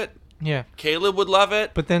love it. Yeah. Caleb would love it.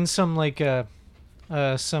 But then some elitists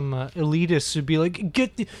would be like,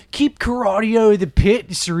 keep karate out of the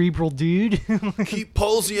pit, cerebral dude. Keep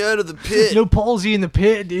palsy out of the pit. No palsy in the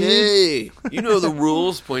pit, dude. Hey, you know the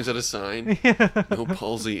rules. Points at a sign. No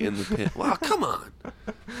palsy in the pit. Wow, come on.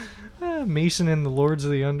 Mason and the Lords of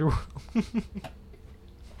the Underworld.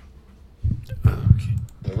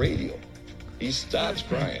 The radio. He stops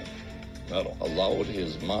crying. Metal allowed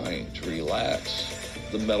his mind to relax.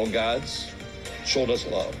 The metal gods showed us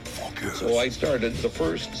love. So I started the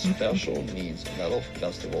first special needs metal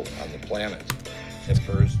festival on the planet. At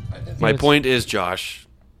first, I didn't. My point is, Josh,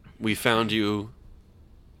 we found you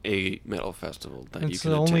a metal festival that you It's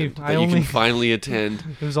can the only- attend, I that you only- can finally attend,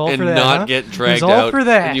 It was all and for that, not huh? get It was dragged all out. for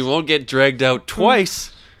that. And you won't get dragged out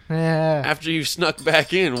twice Yeah. after you snuck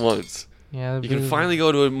back in once. Yeah, You can but- finally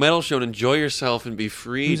go to a metal show and enjoy yourself and be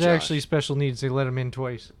free. He's Josh. actually special needs. They let him in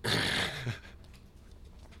twice.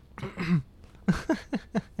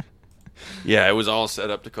 Yeah, it was all set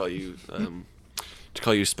up to call you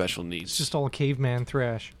special needs. It's just all caveman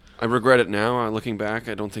thrash. I regret it now. Looking back,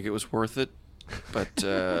 I don't think it was worth it. But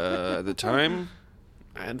at the time,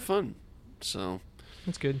 I had fun. So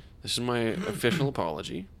That's good. This is my official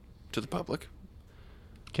apology to the public.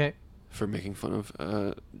 Okay. For making fun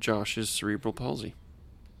of Josh's cerebral palsy.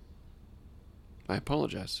 I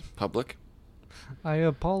apologize, public. I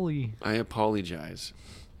apologize.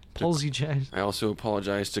 Palsy-gize. I also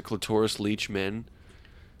apologize to clitoris leech men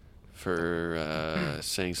for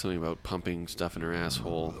saying something about pumping stuff in her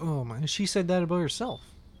asshole. Oh my! She said that about herself.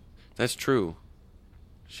 That's true.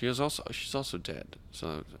 She's also dead,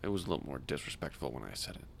 so it was a little more disrespectful when I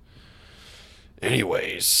said it.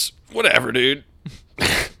 Anyways, whatever, dude.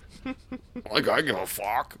 Like, I give a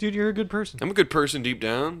fuck. Dude, you're a good person. I'm a good person deep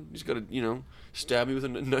down. You just gotta, stab me with a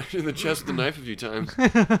knife in the chest with a knife a few times.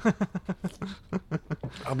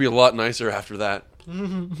 I'll be a lot nicer after that.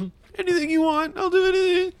 Anything you want, I'll do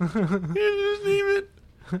anything. Just name it.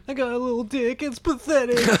 I got a little dick. It's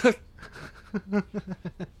pathetic.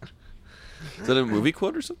 Is that a movie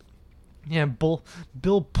quote or something? Yeah, Bill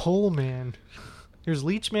Pullman. There's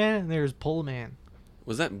Leechman and there's Pullman.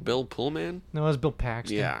 Was that Bill Pullman? No, it was Bill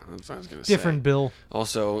Paxton. Yeah, that's what I was going to say. Different Bill.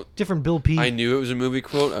 Also, different Bill P. I knew it was a movie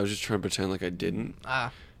quote. I was just trying to pretend like I didn't.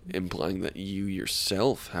 Ah. Implying that you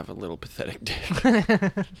yourself have a little pathetic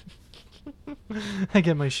dick. I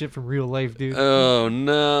get my shit from real life, dude. Oh,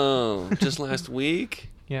 no. Just last week?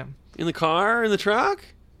 Yeah. In the car? In the truck?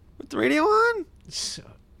 With the radio on? So,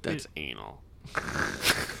 That's anal.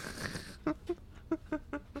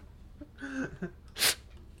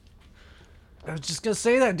 I was just gonna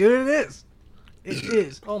say that, dude. It is. It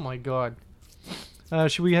is. Oh my god.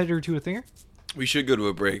 Should we head her to a thinger? We should go to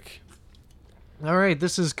a break. All right,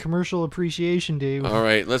 this is Commercial Appreciation Day. All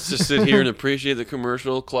right, let's just sit here and appreciate the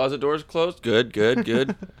commercial. Closet doors closed. Good, good,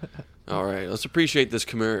 good. All right, let's appreciate this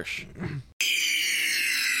commercial.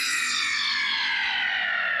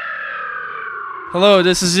 Hello,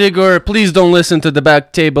 this is Igor. Please don't listen to the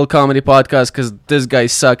Back Table Comedy Podcast because these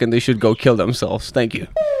guys suck and they should go kill themselves. Thank you.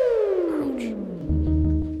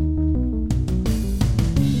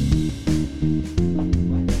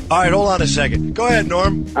 All right, hold on a second. Go ahead,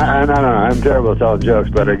 Norm. No. I'm terrible at telling jokes,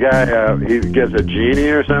 but a guy, he gets a genie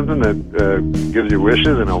or something that gives you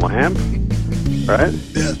wishes in a lamp, right?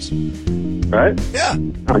 Yes. Right? Yeah.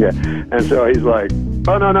 Okay. And so he's like,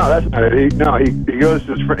 oh, no, that's not it. He goes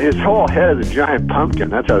to his whole head is a giant pumpkin.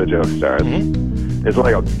 That's how the joke starts. Mm-hmm. It's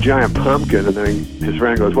like a giant pumpkin, and then his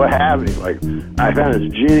friend goes, what happened? He's like, I found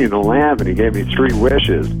this genie in a lamp, and he gave me 3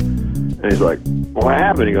 wishes. And he's like, what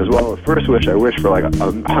happened? He goes, well, the first wish I wished for like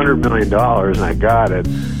 $100 million, and I got it.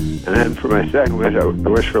 And then for my second wish, I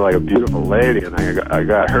wished for like a beautiful lady, and I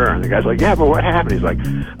got her. And the guy's like, yeah, but what happened? He's like,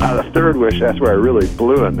 the third wish, that's where I really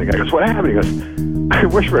blew it. And the guy goes, what happened? He goes, I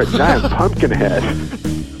wished for a giant pumpkin head.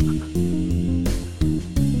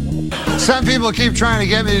 Some people keep trying to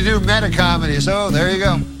get me to do meta comedy, so there you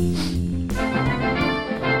go.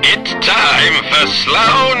 It's time for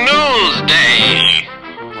Slow News Day.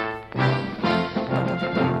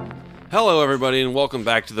 Hello, everybody, and welcome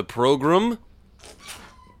back to the program.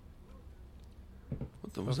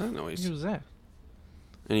 What was that noise? What was that?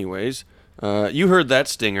 Anyways, you heard that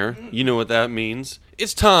stinger. You know what that means.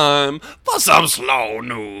 It's time for some slow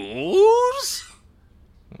news.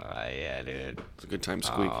 Oh, yeah, dude. It's a good time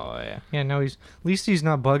squeak. Oh, yeah. Yeah, no, at least he's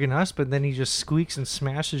not bugging us, but then he just squeaks and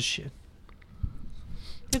smashes shit.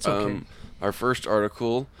 It's okay. Our first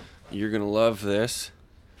article, you're going to love this.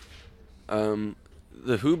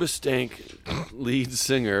 The Hoobastank lead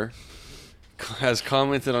singer has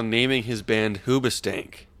commented on naming his band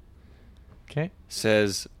Hoobastank. Okay.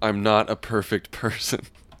 Says, I'm not a perfect person.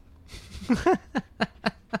 I'm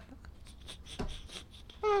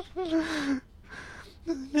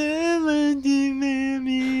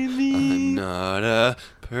not a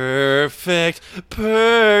perfect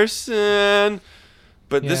person.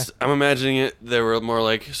 But this, I'm imagining it, they were more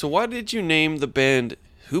like, so why did you name the band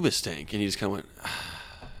Hoobastank? And he just kind of went,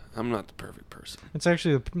 I'm not the perfect person. It's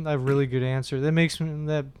actually a really good answer. That makes me,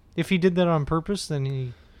 that if he did that on purpose,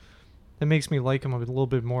 then that makes me like him a little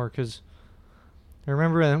bit more, because I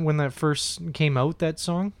remember when that first came out, that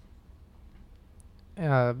song.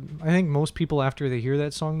 I think most people, after they hear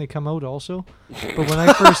that song, they come out also. But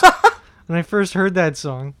when I first heard that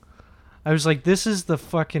song, I was like, this is the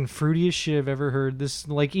fucking fruitiest shit I've ever heard. This,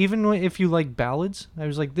 like, even if you like ballads, I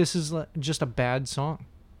was like, this is just a bad song.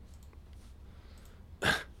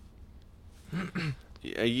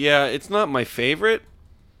 Yeah, it's not my favorite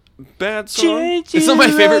bad song. It's not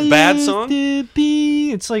my favorite bad song.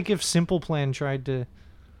 It's like if Simple Plan tried to...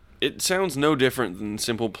 It sounds no different than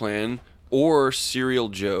Simple Plan or Serial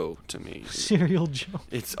Joe to me. Serial Joe.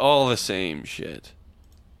 It's all the same shit.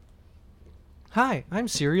 Hi, I'm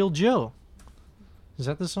Serial Joe. Is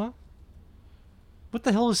that the song? What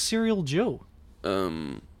the hell is Serial Joe?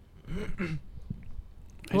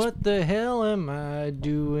 What the hell am I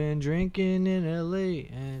doing drinking in L.A.?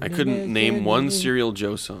 I couldn't name one Serial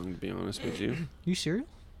Joe song, to be honest with you. You serial?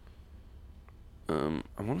 I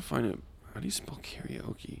want to find it. How do you spell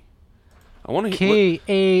karaoke? I want to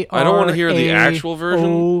K-A-R-A-O-K. I don't want to hear the actual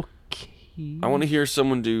version. I want to hear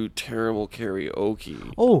someone do terrible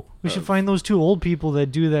karaoke. Oh, we should find those 2 old people that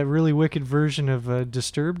do that really wicked version of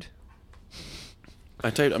Disturbed. I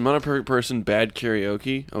typed, I'm not a perfect person, bad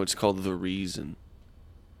karaoke. Oh, it's called The Reason.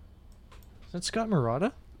 Is that Scott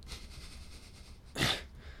Murata? I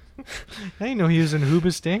didn't know he was in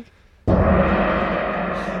Hoobastank.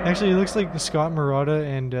 Actually, it looks like Scott Murata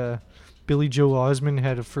and Billy Joe Osmond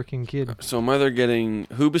had a freaking kid. So I'm either getting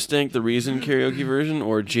Hoobastank, The Reason karaoke version,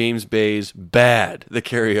 or James Bay's Bad, the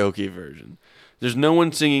karaoke version. There's no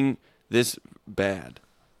one singing this bad.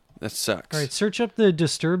 That sucks. All right, search up the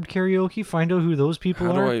Disturbed karaoke. Find out who those people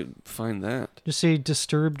are. How do I find that? Just say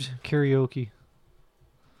Disturbed karaoke.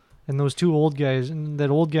 And those 2 old guys, and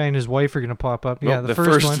that old guy and his wife are going to pop up. Nope, Yeah, the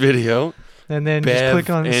first one. video. And then Bev just click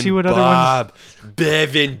on and see what Bob. other ones.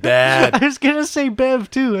 Bev and Bad. I was going to say Bev,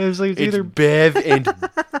 too. I was like, it's either Bev and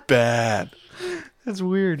Bad. That's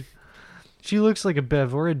weird. She looks like a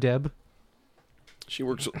Bev or a Deb. She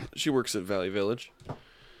works at Valley Village.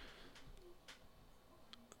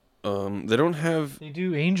 They don't have... They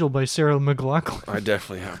do Angel by Sarah McLachlan. I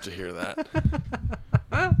definitely have to hear that.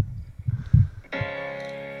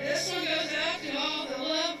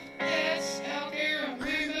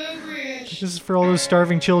 This is for all those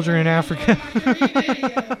starving children in Africa.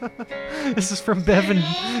 This is from Bevan.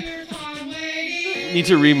 Need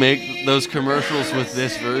to remake those commercials with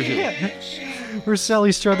this version. Yeah. Where's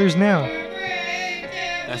Sally Struthers now?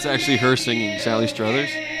 That's actually her singing, Sally Struthers.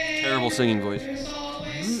 Terrible singing voice.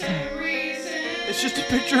 It's just a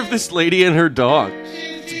picture of this lady and her dog.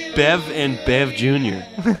 It's Bev and Bev Jr.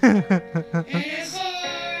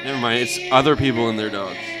 Never mind, it's other people and their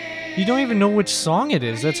dogs. You don't even know which song it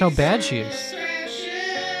is. That's how bad she is.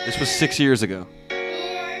 This was 6 years ago.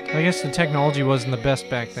 I guess the technology wasn't the best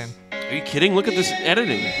back then. Are you kidding? Look at this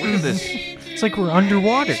editing. Look at this. It's like we're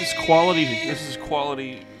underwater. This is quality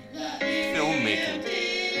filmmaking.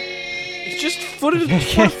 It's just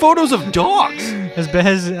photos of dogs. As bad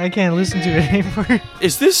as I can't listen to it anymore.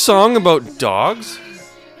 Is this song about dogs?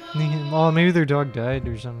 Oh, maybe their dog died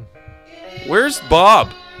or something. Where's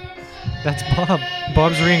Bob? That's Bob.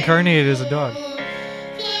 Bob's reincarnated as a dog.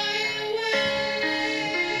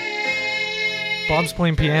 Bob's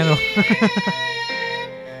playing piano.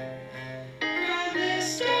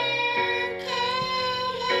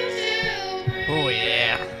 Oh,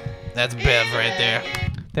 yeah. That's Bev right there.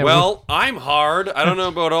 I'm hard. I don't know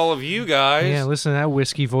about all of you guys. Yeah, listen to that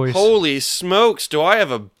whiskey voice. Holy smokes, do I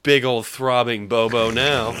have a big old throbbing bobo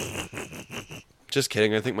now. Just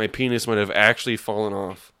kidding, I think my penis might have actually fallen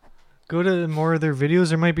off. Go to more of their videos.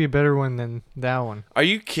 There might be a better one than that one. Are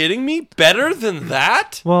you kidding me? Better than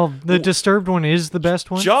that? Well, the Disturbed one is the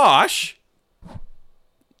best one. Josh,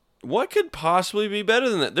 what could possibly be better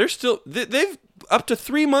than that? They're still... They've... Up to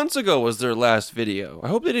 3 months ago was their last video. I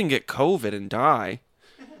hope they didn't get COVID and die.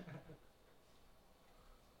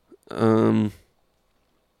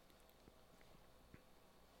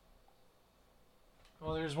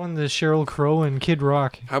 Well, there's one that Sheryl Crow and Kid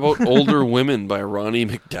Rock. How about Older Women by Ronnie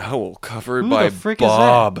McDowell, covered Who by the frick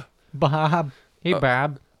Bob? Is that? Bob. Hey,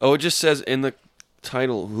 Bob. Oh, it just says in the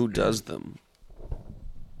title who does them.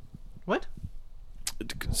 What?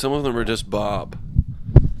 Some of them are just Bob.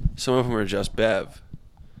 Some of them are just Bev.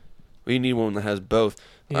 We need one that has both.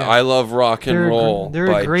 Yeah. I Love Rock and Roll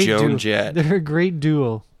by Joan Jett. They're a great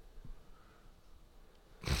duo.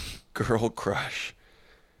 Girl Crush.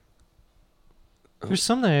 There's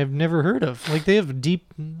some that I've never heard of. Like, they have a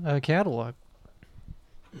deep catalog.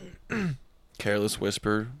 Careless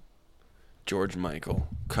Whisper, George Michael,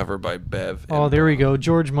 cover by Bev. Oh, there we go.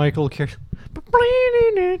 George Michael. Yeah,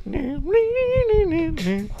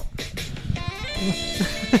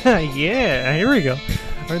 here we go.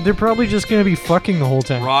 They're probably just going to be fucking the whole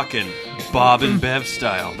time. Rockin', Bob and Bev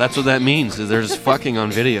style. That's what that means, is they're just fucking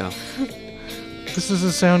on video. This is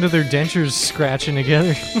the sound of their dentures scratching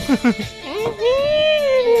together.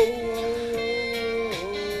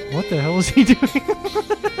 What the hell is he doing?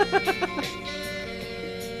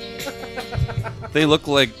 They look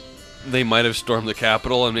like they might have stormed the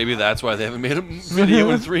Capitol, and maybe that's why they haven't made a video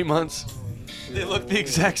in 3 months. They look the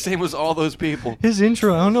exact same as all those people. His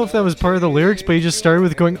intro, I don't know if that was part of the lyrics, but he just started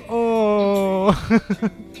with going, oh.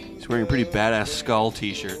 He's wearing a pretty badass skull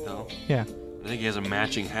t-shirt, though. Yeah. I think he has a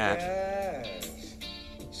matching hat.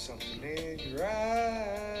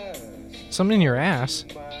 Something in your ass?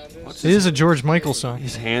 It is a George Michael song.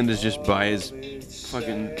 His hand is just by his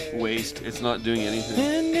fucking waist. It's not doing anything.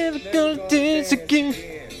 I'm never gonna dance again.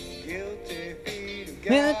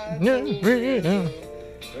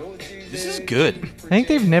 This is good. I think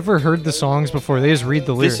they've never heard the songs before. They just read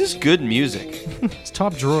the lyrics. This is good music. It's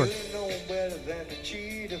top drawer.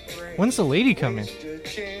 When's the lady coming?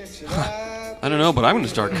 I don't know, but I'm going to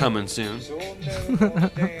start coming soon.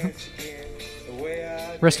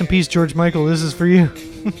 Rest in peace, George Michael. This is for you.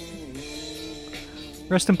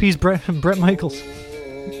 Rest in peace, Brett Michaels.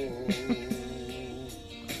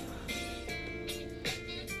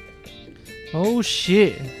 Oh,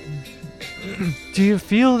 shit. Do you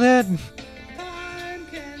feel that?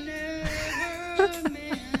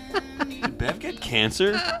 Did Bev get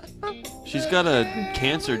cancer? She's got a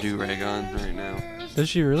cancer do-rag on right now. Does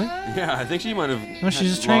she really? Yeah, I think she might have No, she's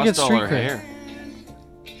just trying to get all street her cred. hair.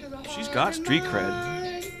 She's got street cred.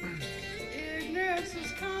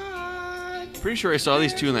 Pretty sure I saw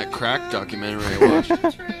these two in that crack documentary I watched.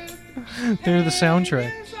 They're the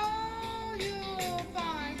soundtrack.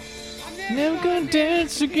 Never gonna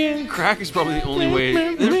dance again. Crack is probably the only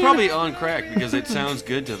way. They're probably on crack because it sounds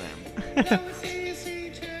good to them.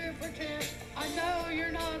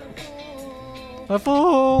 A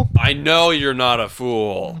fool. I know you're not a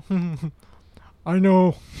fool. I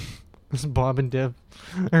know. This is Bob and Dev.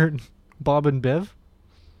 Or Bob and Bev?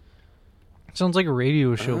 Sounds like a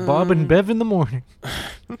radio show. Bob and Bev in the morning.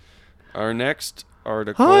 Our next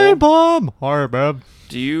article. Hi, Bob. Hi, Bev.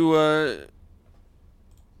 Do you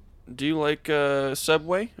Do you like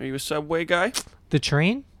Subway? Are you a Subway guy? The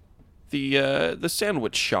train? The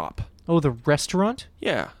sandwich shop. Oh, the restaurant?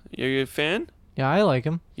 Yeah. Are you a fan? Yeah, I like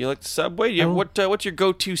them. You like the Subway? What's your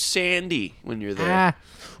go-to sandy when you're there?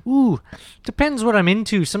 Depends what I'm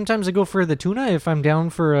into. Sometimes I go for the tuna if I'm down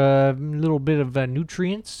for a little bit of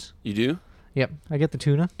nutrients. You do? Yep, I get the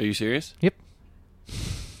tuna. Are you serious? Yep.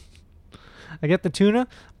 I get the tuna,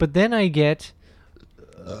 but then I get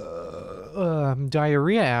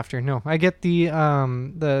diarrhea after. No, I get the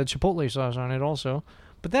chipotle sauce on it also,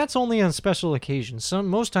 but that's only on special occasions.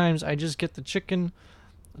 Most times I just get the chicken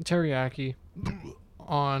teriyaki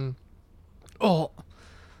on. Oh,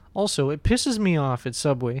 also it pisses me off at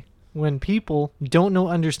Subway when people don't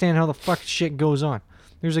understand how the fuck shit goes on.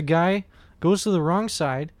 There's a guy goes to the wrong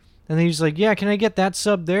side, and then he's like, "Yeah, can I get that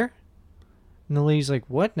sub there?" And the lady's like,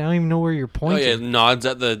 "What? I don't even know where you're pointing." Oh yeah, nods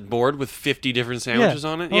at the board with 50 different sandwiches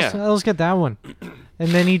on it. Yeah, let's get that one.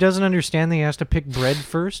 And then he doesn't understand that he has to pick bread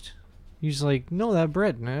first. He's like, "No, that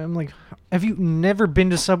bread." And I'm like, "Have you never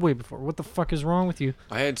been to Subway before? What the fuck is wrong with you?"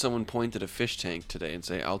 I had someone point at a fish tank today and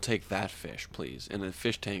say, "I'll take that fish, please." And a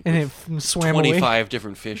fish tank and with it swam 25 away.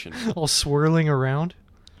 Different fish in it. All swirling around.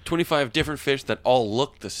 25 different fish that all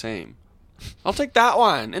look the same. I'll take that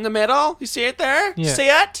one in the middle. You see it there? Yeah. See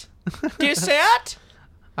it? Do you see it?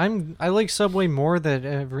 I like Subway more that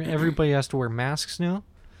everybody has to wear masks now,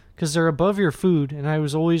 because they're above your food, and I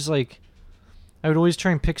would always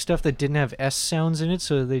try and pick stuff that didn't have S sounds in it,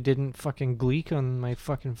 so they didn't fucking gleek on my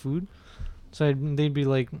fucking food. So they'd be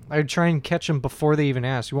like, I'd try and catch them before they even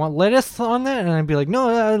asked, "You want lettuce on that?" And I'd be like,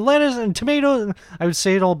 "No, lettuce and tomato." I would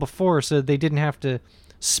say it all before, so they didn't have to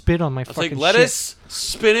spit on my fucking shit. I'll take lettuce,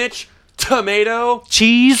 spinach, tomato,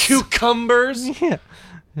 cheese, cucumbers. Yeah.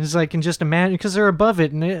 It's like, and just imagine, because they're above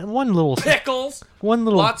it, and pickles,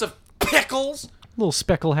 lots of pickles. Little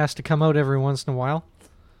speckle has to come out every once in a while.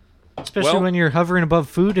 Especially when you're hovering above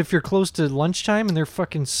food. If you're close to lunchtime and they're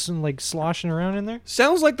fucking sloshing around in there.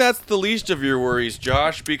 Sounds like that's the least of your worries,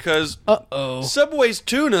 Josh, because Subway's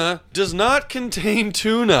tuna does not contain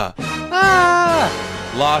tuna.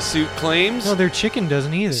 Lawsuit claims. No, their chicken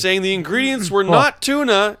doesn't either. Saying the ingredients were not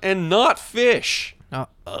tuna and not fish.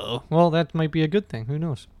 Well, that might be a good thing. Who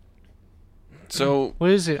knows? So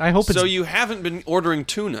what is it? I hope it's. So you haven't been ordering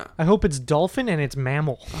tuna. I hope it's dolphin and it's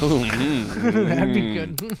mammal. That'd be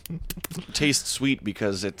good. Tastes sweet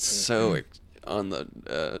because it's so on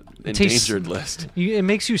the endangered list. It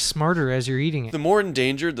makes you smarter as you're eating it. The more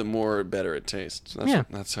endangered, the more better it tastes.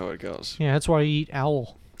 That's how it goes. Yeah, that's why I eat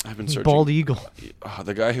owl. I've been searching. Bald eagle.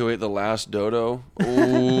 The guy who ate the last dodo.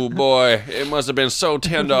 Oh boy, it must have been so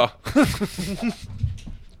tender.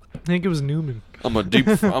 I think it was Newman. I'm a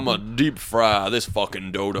deep fry this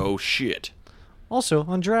fucking dodo shit. Also,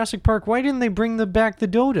 on Jurassic Park, why didn't they bring back the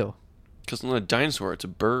dodo? Because it's not a dinosaur, it's a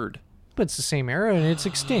bird. But it's the same era and it's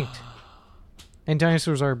extinct. And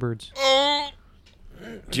dinosaurs are birds.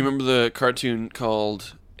 Do you remember the cartoon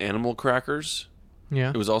called Animal Crackers?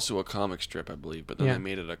 Yeah. It was also a comic strip, I believe, but then they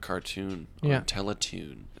made it a cartoon on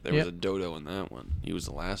Teletoon. There was a dodo in that one. He was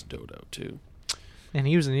the last dodo, too. And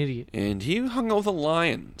he was an idiot. And he hung out with a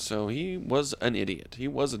lion, so he was an idiot. He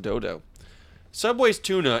was a dodo. Subway's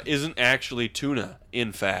tuna isn't actually tuna,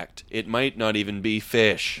 in fact. It might not even be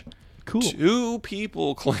fish. Cool. 2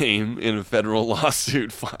 people claim in a federal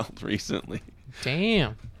lawsuit filed recently.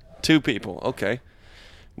 Damn. 2 people, okay.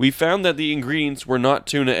 We found that the ingredients were not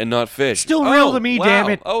tuna and not fish. Still real to me, damn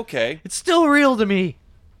it. Okay. It's still real to me.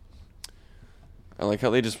 I like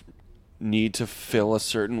how they just need to fill a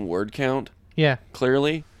certain word count. Yeah.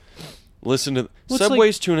 Clearly. Listen to...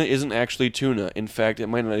 Subway's tuna isn't actually tuna. In fact, it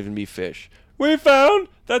might not even be fish. We found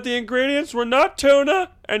that the ingredients were not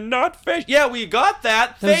tuna and not fish. Yeah, we got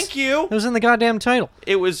that. Thank you. It was in the goddamn title.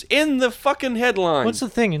 It was in the fucking headline. What's the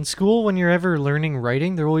thing? In school, when you're ever learning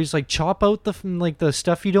writing, they're always like, chop out the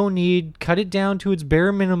stuff you don't need, cut it down to its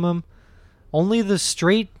bare minimum, only the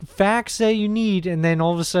straight facts that you need, and then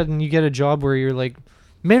all of a sudden you get a job where you're like,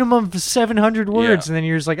 minimum 700 words, and then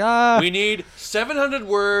you're just like, We need 700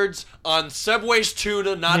 words on Subway's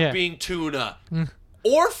tuna not being tuna.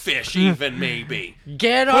 Or fish, even, maybe.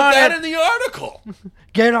 Get on it! Put that it! in the article!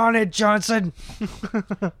 Get on it, Johnson!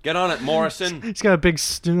 Get on it, Morrison. He's got a big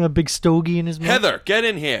stogie in his mouth. Heather, get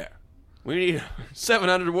in here. We need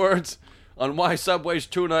 700 words on why Subway's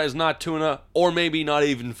tuna is not tuna, or maybe not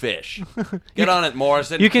even fish. Get on it,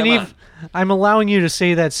 Morrison. You can Come on. I'm allowing you to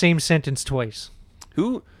say that same sentence twice.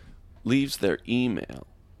 Who leaves their email?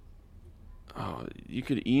 Oh, you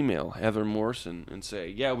could email Heather Morrison and say,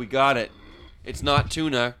 yeah, we got it. It's not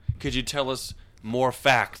tuna. Could you tell us more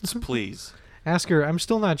facts, please? Ask her, I'm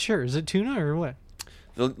still not sure. Is it tuna or what?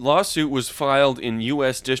 The lawsuit was filed in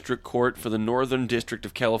U.S. District Court for the Northern District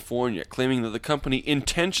of California, claiming that the company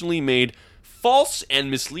intentionally made false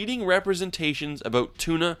and misleading representations about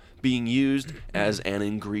tuna being used as an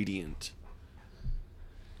ingredient.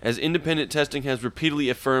 As independent testing has repeatedly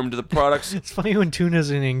affirmed, the products It's funny when tuna's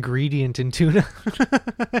an ingredient in tuna.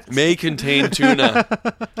 may contain tuna.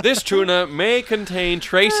 This tuna may contain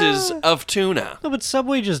traces of tuna. No, but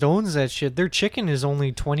Subway just owns that shit. Their chicken is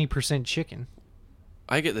only 20% chicken.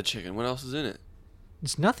 I get the chicken. What else is in it?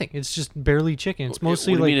 It's nothing. It's just barely chicken. It's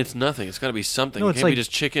mostly what do like... you mean it's nothing? It's got to be something. No, It it's can't be like- just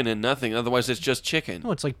chicken and nothing. Otherwise, it's just chicken.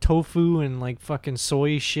 No, it's like tofu and like fucking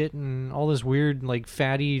soy shit and all this weird like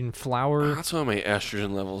fatty and flour. That's why my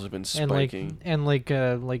estrogen levels have been and spiking. like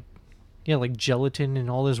gelatin and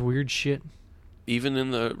all this weird shit. Even in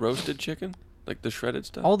the roasted chicken? Like the shredded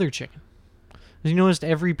stuff? All their chicken. You noticed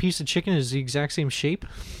every piece of chicken is the exact same shape?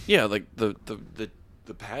 Yeah, like the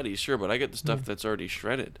patties, sure, but I get the stuff that's already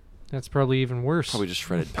shredded. That's probably even worse. Probably just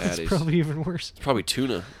shredded patties. That's probably even worse. It's probably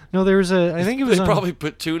tuna. No, there was I think it was They on... probably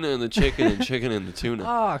put tuna in the chicken and chicken in the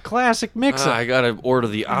tuna. Classic mix-up. I gotta order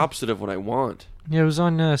the opposite of what I want. Yeah, it was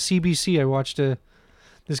on CBC. I watched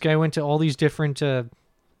this guy went to all these different...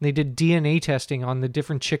 they did DNA testing on the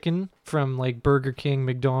different chicken from like Burger King,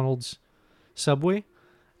 McDonald's, Subway.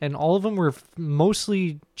 And all of them were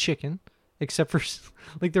mostly chicken, except for...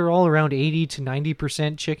 like they're all around 80 to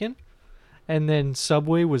 90% chicken. And then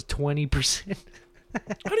Subway was 20%.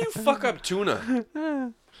 How do you fuck up tuna?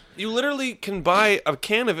 You literally can buy a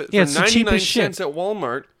can of it Yeah, for it's the 99 cheapest shit. cents at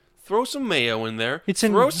Walmart. Throw some mayo in there.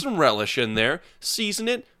 Throw some relish in there. Season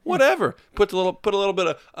it. Whatever. Put a little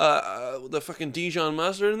bit of the fucking Dijon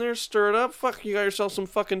mustard in there. Stir it up. Fuck, you got yourself some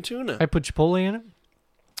fucking tuna. I put Chipotle in it.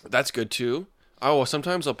 That's good too. Oh,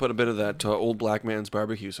 sometimes I'll put a bit of that old black man's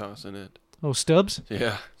barbecue sauce in it. Oh, Stubbs?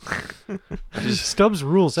 Yeah. Stubbs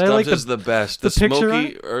rules. Stubbs I like is the best. The picture on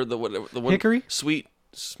smoky it? or the one Hickory? sweet,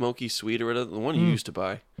 smoky sweet or whatever. The one you used to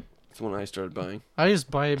buy. It's the one I started buying. I just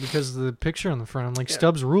buy it because of the picture on the front. I'm like,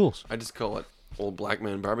 Stubbs rules. I just call it old black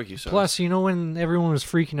man barbecue sauce. Plus, you know when everyone was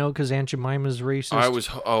freaking out because Aunt Jemima's racist? I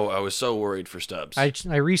was so worried for Stubbs. I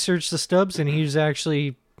researched the Stubbs and he was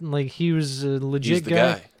actually he was a legit He's the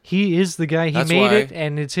guy. guy. He is the guy. He That's made why it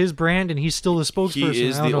and it's his brand and he's still the spokesperson. He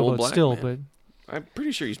is I don't the know old about black still, man. I'm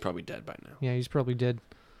pretty sure he's probably dead by now. Yeah, he's probably dead.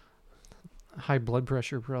 High blood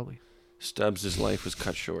pressure, probably. Stubbs' life was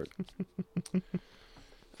cut short.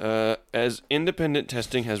 As independent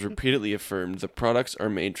testing has repeatedly affirmed, the products are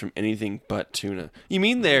made from anything but tuna. You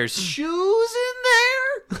mean there's shoes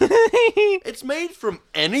in there? It's made from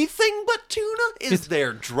anything but tuna? Is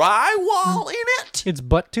there drywall in it? It's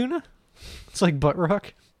butt tuna? It's like butt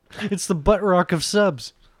rock? It's the butt rock of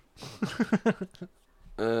subs.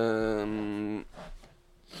 So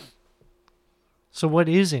what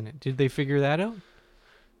is in it? Did they figure that out?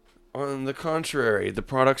 On the contrary, the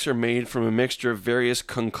products are made from a mixture of various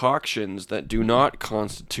concoctions that do not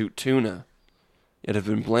constitute tuna, yet have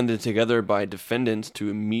been blended together by defendants to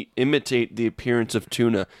imitate the appearance of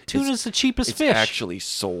tuna. Tuna's the cheapest it's fish. Actually,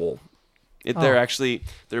 sole.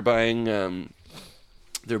 They're buying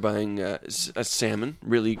a salmon,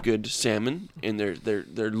 really good salmon, and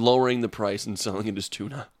they're lowering the price and selling it as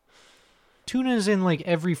tuna. Tuna's in like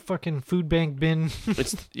every fucking food bank bin.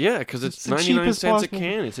 Because it's the 99 cheapest cents possible. a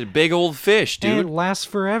can. It's a big old fish, dude. And it lasts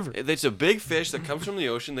forever. It's a big fish that comes from the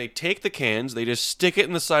ocean. They take the cans, they just stick it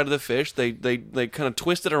in the side of the fish. They kind of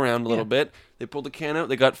twist it around a little bit. They pull the can out.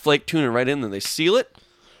 They got flake tuna right in there. They seal it.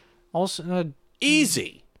 Also,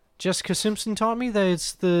 easy. Jessica Simpson taught me that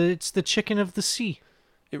it's the chicken of the sea.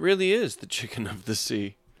 It really is the chicken of the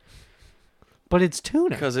sea. But it's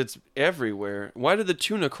tuna. Because it's everywhere. Why did the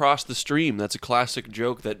tuna cross the stream? That's a classic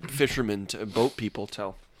joke that fishermen, boat people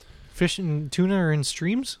tell. Fish and tuna are in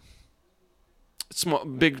streams? Small,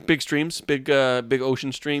 big streams, big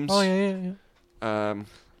ocean streams. Oh yeah.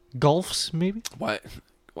 Gulfs maybe. Why?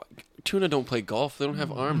 Tuna don't play golf. They don't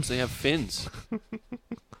have arms. They have fins.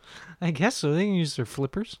 I guess so. They can use their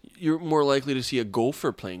flippers. You're more likely to see a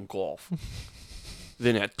gopher playing golf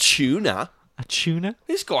than a tuna. A tuna?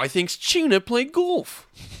 This guy thinks tuna play golf.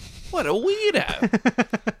 What a weirdo.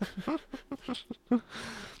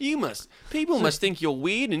 People must think you're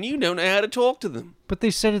weird and you don't know how to talk to them. But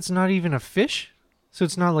they said it's not even a fish? So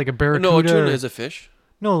it's not like a barracuda? No, a tuna is a fish.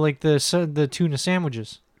 No, like the tuna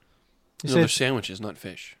sandwiches. They're sandwiches, not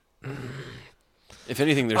fish. If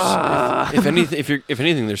anything, if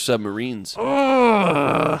anything, they're submarines.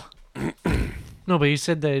 No, but he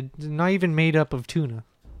said that it's not even made up of tuna.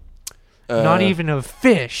 Not even of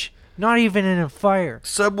fish. Not even in a fire.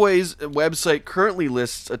 Subway's website currently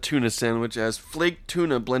lists a tuna sandwich as flaked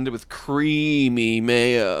tuna blended with creamy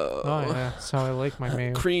mayo. Oh, yeah. That's how I like my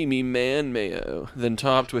mayo. Creamy man mayo. Then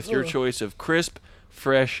topped with your choice of crisp,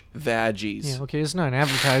 fresh veggies. Yeah, okay, it's not an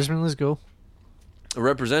advertisement. Let's go. A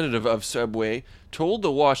representative of Subway told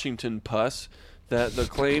the Washington Post that the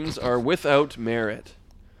claims are without merit.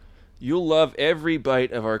 You'll love every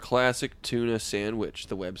bite of our classic tuna sandwich,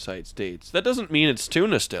 the website states. That doesn't mean it's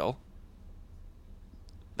tuna still.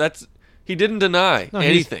 He didn't deny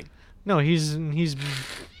anything. He's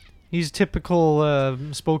typical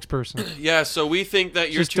spokesperson. Yeah, so we think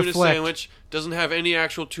that your Just tuna deflect. sandwich doesn't have any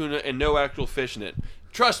actual tuna and no actual fish in it.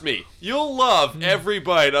 Trust me, you'll love every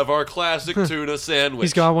bite of our classic tuna sandwich.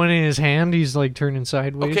 He's got one in his hand. He's like turning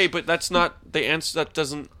sideways. Okay, but that's not the answer. That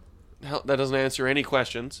doesn't answer any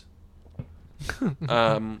questions.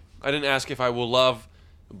 I didn't ask if I will love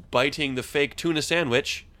biting the fake tuna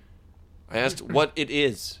sandwich. I asked what it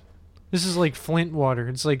is. This is like Flint water.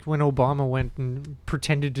 It's like when Obama went and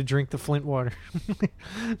pretended to drink the Flint water.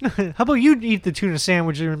 How about you eat the tuna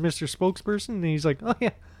sandwich, Mr. Spokesperson? And he's like, oh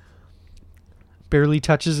yeah. Barely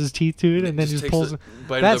touches his teeth to it and then just pulls.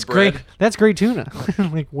 That's great. That's great tuna.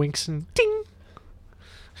 Like winks and ting.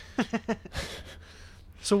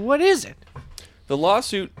 So what is it? The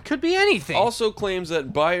lawsuit could be anything. Also claims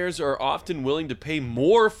that buyers are often willing to pay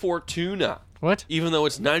more for tuna. What? Even though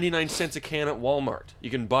it's 99 cents a can at Walmart.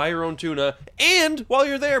 You can buy your own tuna, and while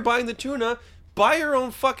you're there buying the tuna, buy your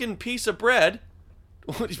own fucking piece of bread.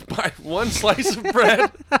 Buy one slice of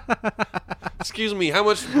bread. Excuse me, how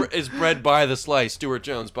much is bread by the slice? Stuart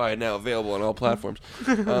Jones, buy it now, available on all platforms.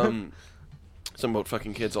 Some about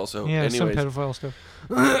fucking kids also. Yeah, anyways. some pedophile stuff.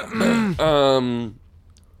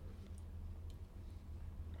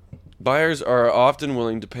 Buyers are often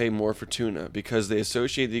willing to pay more for tuna because they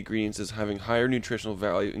associate the ingredients as having higher nutritional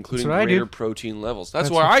value, including greater protein levels. That's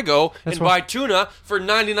where I go and buy tuna for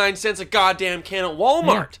 99 cents a goddamn can at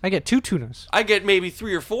Walmart. Yeah, I get 2 tunas. I get maybe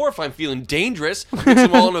 3 or 4 if I'm feeling dangerous. Mix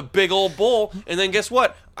them all in a big old bowl, and then guess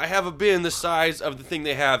what? I have a bin the size of the thing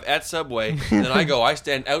they have at Subway, and then I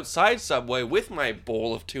stand outside Subway with my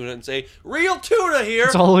bowl of tuna and say, real tuna here!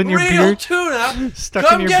 It's all in your real beard. Tuna! Stuck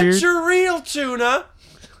Come in your get beard. your real tuna!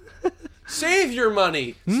 Save your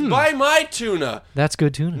money. Buy my tuna. That's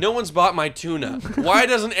good tuna. No one's bought my tuna. Why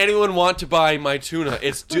doesn't anyone want to buy my tuna?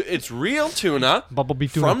 It's real tuna. Bumblebee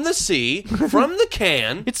tuna. From the sea, from the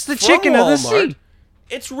can. It's the from chicken of the Walmart. sea.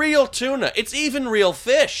 It's real tuna. It's even real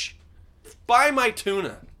fish. Buy my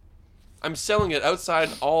tuna. I'm selling it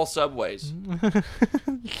outside all Subways.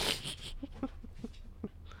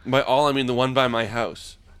 By all, I mean the one by my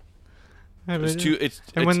house. When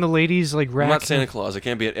the ladies like I'm not Santa Claus. I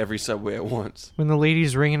can't be at every Subway at once. When the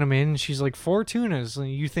lady's ringing them in, she's like 4 tunas.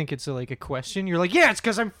 And you think it's like a question? You're like, yeah, it's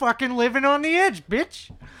because I'm fucking living on the edge, bitch.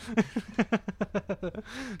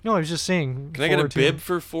 No, I was just saying. Can I get a bib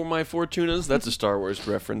for my 4 tunas? That's a Star Wars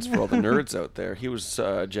reference for all the nerds out there. He was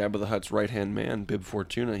Jabba the Hutt's right-hand man, Bib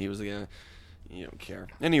Fortuna. He was the guy. You don't care.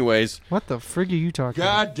 Anyways. What the frig are you talking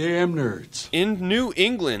about? Goddamn nerds. In New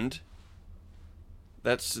England...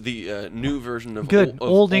 That's the new version of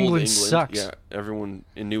Old England sucks. Yeah, everyone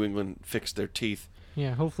in New England fixed their teeth.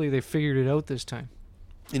 Yeah, hopefully they figured it out this time.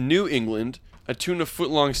 In New England, a tuna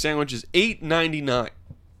footlong sandwich is $8.99.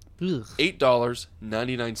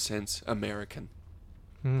 $8.99 American.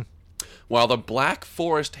 While the Black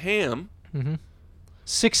Forest ham...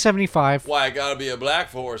 $6.75. Why, it gotta be a Black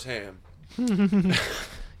Forest ham.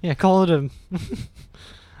 Yeah, call it a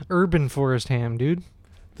urban forest ham, dude.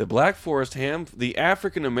 The Black Forest ham, the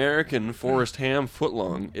African American Forest ham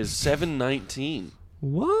footlong is $7.19.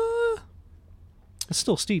 What? That's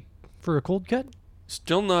still steep for a cold cut.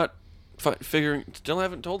 Still not figuring. Still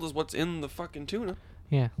haven't told us what's in the fucking tuna.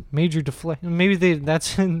 Yeah, major deflect. Maybe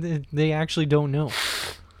they actually don't know.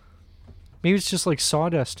 Maybe it's just like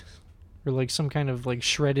sawdust, or like some kind of like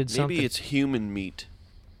shredded something. Maybe it's human meat.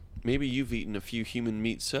 Maybe you've eaten a few human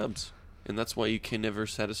meat subs, and that's why you can never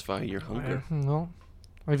satisfy your hunger. Well,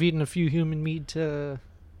 I've eaten a few human meat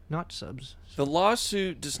not subs. The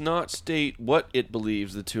lawsuit does not state what it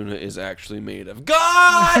believes the tuna is actually made of.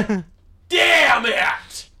 God damn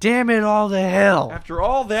it! Damn it all to hell! After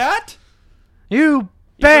all that? You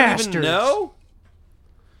bastards! Don't even know?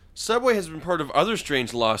 Subway has been part of other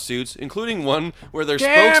strange lawsuits, including one where their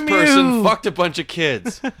spokesperson fucked a bunch of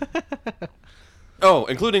kids.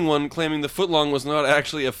 Including one claiming the footlong was not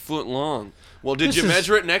actually a foot long. Well, did you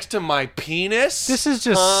measure it next to my penis? This is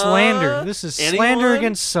just slander. This is slander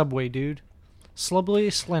against Subway, dude.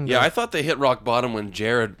 Subway slander. Yeah, I thought they hit rock bottom when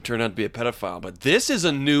Jared turned out to be a pedophile, but this is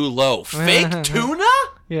a new low. Fake tuna?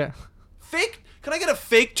 Yeah. Fake? Can I get a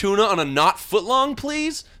fake tuna on a not footlong,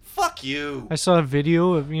 please? Fuck you. I saw a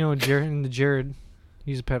video of Jared.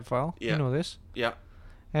 He's a pedophile. Yeah. You know this. Yeah.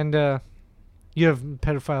 And you have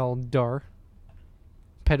pedophile dar.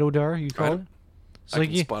 Pedodar, you call it. I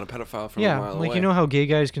can spot a pedophile from a mile away. Yeah, like you know how gay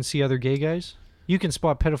guys can see other gay guys? You can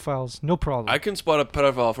spot pedophiles, no problem. I can spot a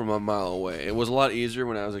pedophile from a mile away. It was a lot easier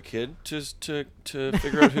when I was a kid to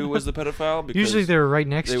figure out who was the pedophile. Because usually they were right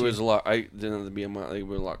next to you. There was a lot. I didn't have to be a mile. They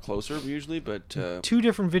were a lot closer usually, but two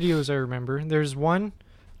different videos I remember. There's one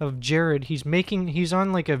of Jared. He's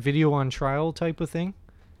on like a video on trial type of thing,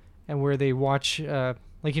 and where they watch.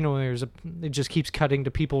 It just keeps cutting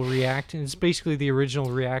to people react, and it's basically the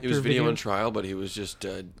original reactor. It was video on trial, but he was just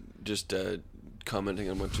commenting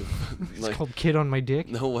on a bunch of it's called "Kid on My Dick."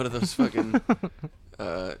 No, what are those fucking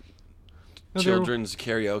children's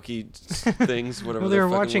karaoke things? Whatever. Well, they were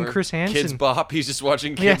watching Chris Hansen. Kids Bop. He's just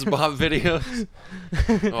watching Kids Bop videos.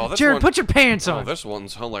 Jared, put your pants on. This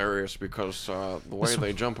one's hilarious because the way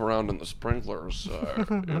they jump around in the sprinklers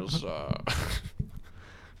is.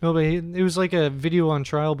 No, but it was like a video on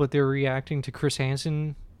trial, but they were reacting to Chris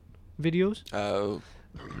Hansen videos. Oh.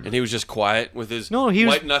 And he was just quiet with his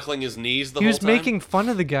white knuckling his knees the whole time? He was making fun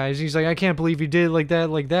of the guys. He's like, I can't believe you did like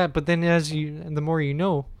that. But then the more you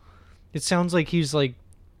know, it sounds like he's like,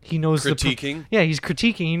 he knows critiquing? He's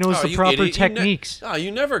critiquing. He knows the proper techniques. You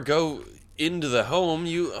never go into the home.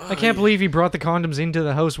 I can't believe he brought the condoms into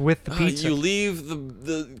the house with the pizza. You leave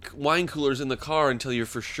the wine coolers in the car until you're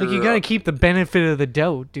for sure. Like, you gotta keep the benefit of the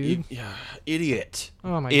doubt, dude. Idiot.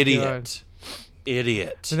 Oh my God.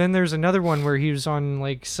 Idiot. And then there's another one where he was on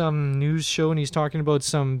like some news show and he's talking about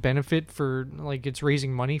some benefit for like it's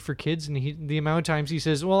raising money for kids, and the amount of times he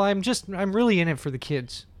says, "Well, I'm really in it for the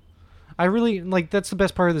kids. I really like that's the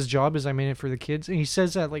best part of this job is I'm in it for the kids." And he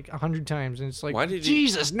says that like 100 times, and it's like, why did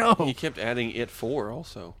Jesus, no. He kept adding it for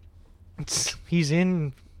also. He's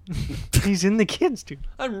in the kids, dude.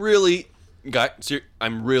 I'm really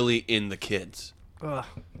in the kids. Ugh.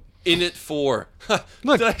 In it for.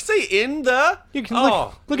 Look, did I say in the? You can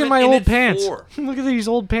look at my old pants. Look at these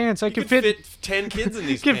old pants. I could fit 10 kids in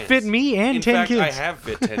these pants. Could fit me and 10 kids. I have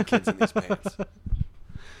fit 10 kids in these pants.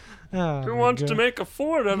 Who wants to make a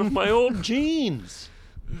fort out of my old jeans?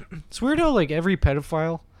 It's weird how like every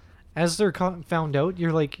pedophile, as they're found out,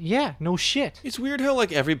 you're like, yeah, no shit. It's weird how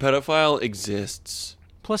like every pedophile exists.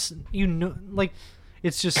 Plus, like.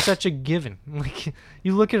 It's just such a given. Like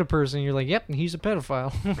you look at a person, and you're like, "Yep, he's a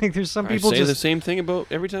pedophile." Like there's some people I say the same thing about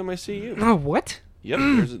every time I see you. Oh, what? Yep,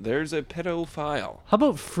 there's a pedophile. How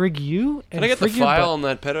about frig you? Can I get the file on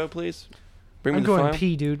that pedo, please? Bring me the file. I'm going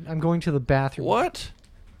pee, dude. I'm going to the bathroom. What?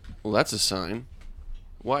 Well, that's a sign.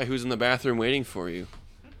 Why? Who's in the bathroom waiting for you?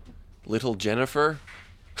 Little Jennifer?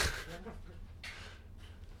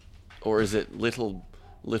 Or is it little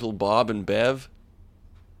Bob and Bev?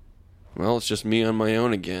 Well, it's just me on my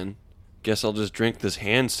own again. Guess I'll just drink this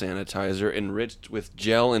hand sanitizer enriched with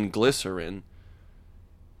gel and glycerin.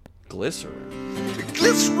 Glycerin?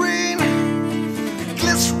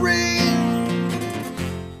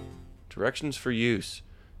 Directions for use.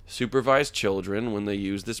 Supervise children when they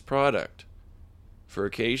use this product. For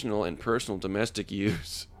occasional and personal domestic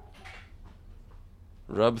use.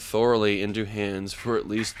 Rub thoroughly into hands for at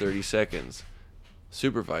least 30 seconds.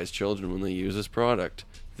 Supervise children when they use this product.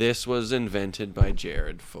 This was invented by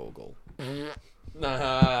Jared Fogle. And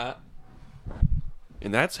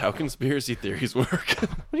that's how conspiracy theories work.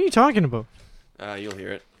 What are you talking about? You'll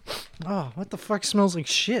hear it. Oh, what the fuck smells like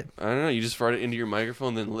shit? I don't know. You just farted into your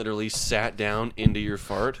microphone, then literally sat down into your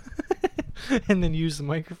fart. And then used the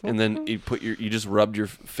microphone? And then you just rubbed your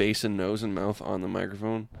face and nose and mouth on the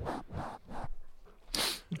microphone.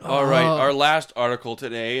 All right, our last article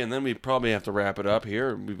today, and then we probably have to wrap it up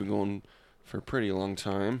here. We've been going for a pretty long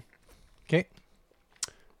time. Okay.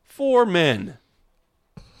 4 men.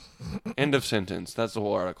 End of sentence. That's the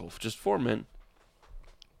whole article. Just 4 men.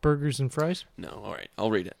 Burgers and fries? No, all right.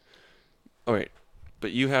 I'll read it. All right.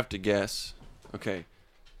 But you have to guess. Okay.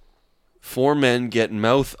 4 men get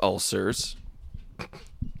mouth ulcers.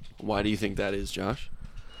 Why do you think that is, Josh?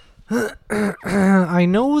 I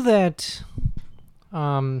know that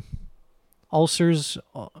ulcers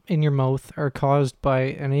in your mouth are caused by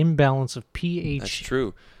an imbalance of pH. That's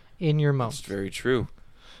true. In your mouth. That's very true.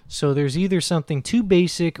 So there's either something too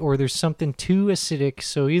basic or there's something too acidic.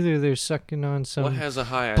 So either they're sucking on some what has a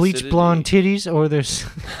high bleach acidity? Blonde titties, or there's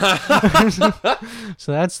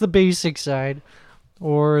so that's the basic side,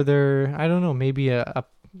 or they're I don't know, maybe a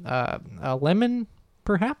lemon,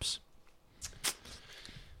 perhaps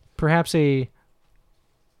a.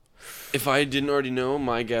 If I didn't already know,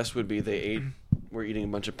 my guess would be they ate were eating a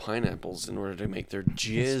bunch of pineapples in order to make their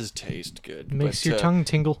jizz taste good. Makes your tongue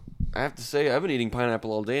tingle. I have to say, I've been eating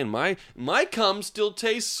pineapple all day, and my cum still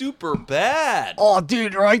tastes super bad. Oh,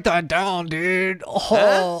 dude, write that down, dude.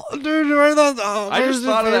 Oh, dude, write that down. I just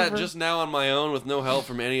thought of that just now on my own with no help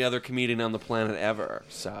from any other comedian on the planet ever.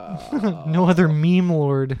 So no other meme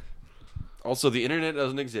lord. Also, the internet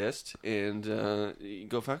doesn't exist, and you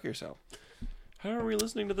go fuck yourself. How are we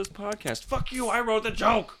listening to this podcast? Fuck you, I wrote the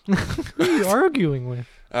joke. Who are you arguing with?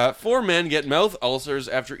 4 men get mouth ulcers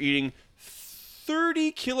after eating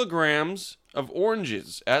 30 kilograms of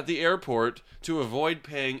oranges at the airport to avoid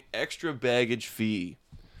paying extra baggage fee.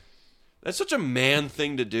 That's such a man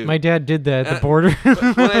thing to do. My dad did that at the border.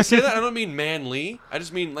 But when I say that, I don't mean manly. I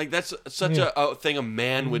just mean like that's such a thing a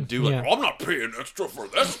man would do. Like, I'm not paying extra for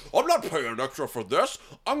this. I'm not paying extra for this.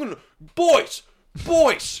 I'm gonna boys.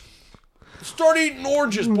 Start eating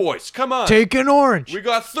oranges, boys. Come on. Take an orange. We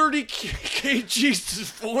got 30 kgs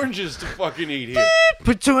of oranges to fucking eat here.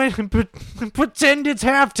 Pretend it's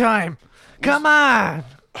halftime. Come on.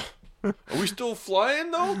 Are we still flying,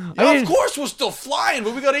 though? Yeah, of course we're still flying,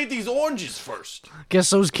 but we gotta eat these oranges first. Guess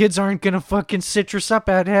those kids aren't gonna fucking citrus up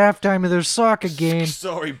at halftime of their soccer game.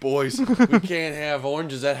 Sorry, boys. We can't have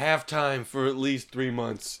oranges at halftime for at least 3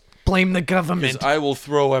 months. Blame the government. Because I will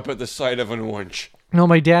throw up at the sight of an orange. No,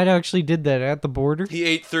 my dad actually did that at the border. He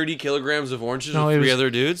ate 30 kilograms of oranges with 3 other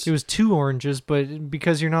dudes? It was 2 oranges, but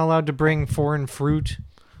because you're not allowed to bring foreign fruit.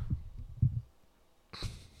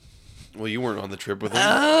 Well, you weren't on the trip with him.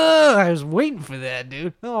 I was waiting for that,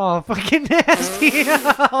 dude. Oh, fucking nasty.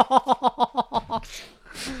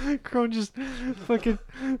 Crone just fucking...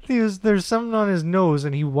 There's something on his nose,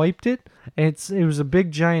 and he wiped it, and it was a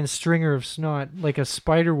big giant stringer of snot, like a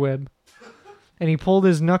spider web. And he pulled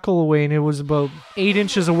his knuckle away, and it was about 8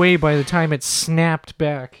 inches away by the time it snapped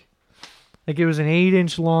back. Like it was an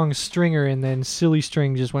 8-inch long stringer, and then silly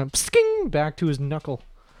string just went sking back to his knuckle.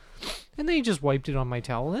 And then he just wiped it on my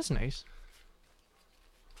towel. That's nice.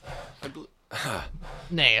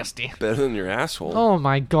 Nasty. Better than your asshole. Oh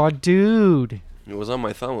my god, dude. It was on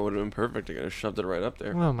my thumb. It would have been perfect. I could have shoved it right up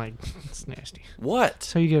there. Oh my... That's nasty. What?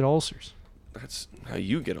 That's how you get ulcers. That's how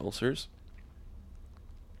you get ulcers.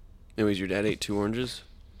 Anyways, your dad ate 2 oranges?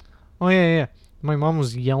 Oh, yeah. My mom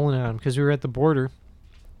was yelling at him because we were at the border.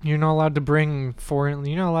 You're not allowed to bring foreign...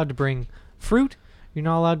 You're not allowed to bring fruit. You're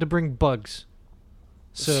not allowed to bring bugs.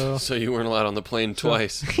 So you weren't allowed on the plane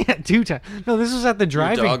twice. Yeah, 2 times. No, this was at the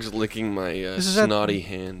driving... Your dog's licking my snotty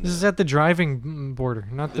hand. This is at the driving border,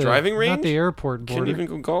 not the driving range? Not the airport border. Can you even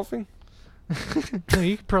go golfing? No,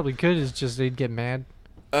 you probably could. It's just they'd get mad.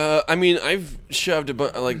 I mean, I've shoved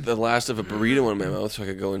like the last of a burrito in my mouth so I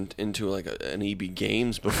could go into like an EB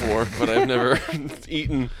Games before, but I've never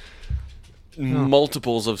eaten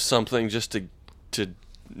multiples of something just to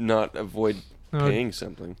not avoid paying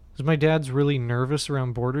something. Because my dad's really nervous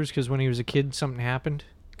around borders because when he was a kid, something happened.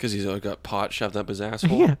 Because he's got pot shoved up his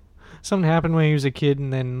asshole? Yeah. Something happened when he was a kid,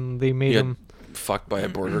 and then they made him... fucked by a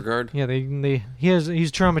border guard? Yeah,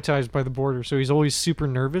 he's traumatized by the border, so he's always super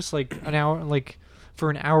nervous, for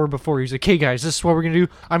an hour before. He's like, hey guys, this is what we're going to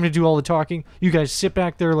do. I'm going to do all the talking. You guys sit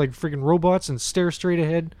back there like freaking robots and stare straight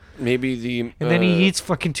ahead. And then he eats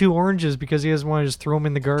fucking 2 oranges because he doesn't want to just throw them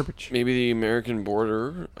in the garbage. Maybe the American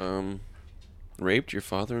border raped your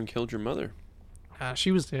father and killed your mother. She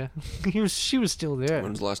was there. She was still there.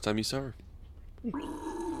 When's the last time you saw her?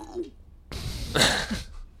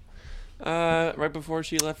 Right before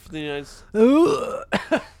she left for the United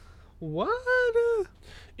States. What?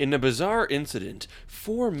 In a bizarre incident,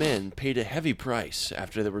 4 men paid a heavy price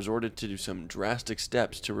after they resorted to some drastic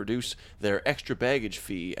steps to reduce their extra baggage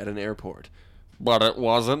fee at an airport. But it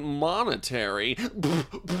wasn't monetary.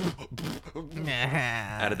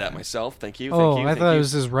 Added that myself. Thank you. I thought it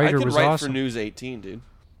was his writer was awesome. I could write for News 18, dude.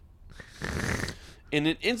 In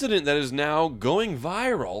an incident that is now going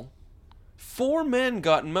viral, 4 men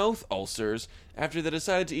got mouth ulcers after they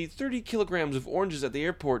decided to eat 30 kilograms of oranges at the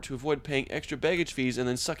airport to avoid paying extra baggage fees and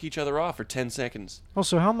then suck each other off for 10 seconds.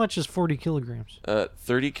 Also, how much is 40 kilograms?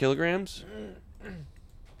 30 kilograms?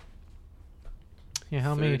 Yeah,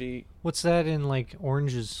 how many? What's that in, like,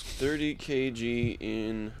 oranges? 30 kg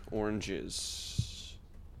in oranges.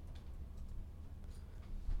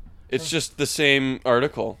 It's just the same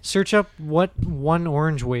article. Search up what 1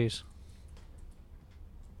 orange weighs.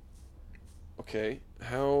 Okay.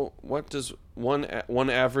 What does one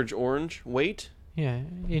average orange weight? Yeah,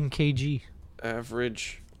 in kg.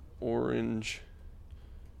 Average orange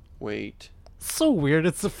weight. So weird.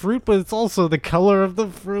 It's the fruit, but it's also the color of the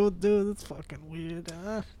fruit, dude. It's fucking weird.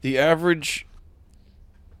 The average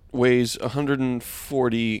weighs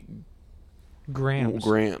 140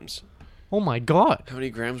 grams. Oh my god. How many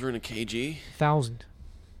grams were in a kg? 1,000.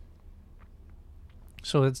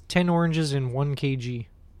 So it's 10 oranges in 1 kg.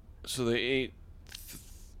 So they ate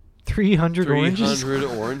 300 oranges?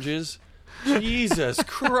 300 oranges? Jesus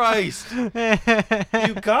Christ. You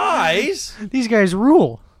guys. These guys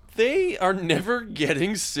rule. They are never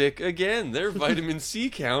getting sick again. Their vitamin C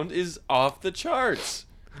count is off the charts.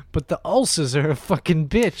 But the ulcers are a fucking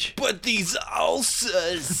bitch. But these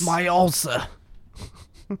ulcers. My ulcer.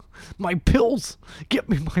 My pills. Get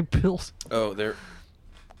me my pills. Oh, they're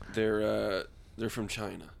from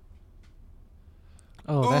China.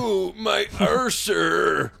 Oh, ooh, my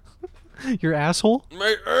ulcer. Your asshole?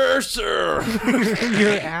 My ulcer.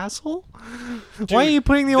 Your asshole? Dude, why are you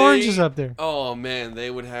putting the oranges up there? Oh, man,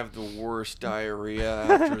 they would have the worst diarrhea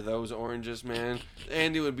after those oranges, man.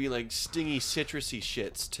 And it would be like stingy citrusy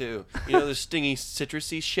shits, too. You know the stingy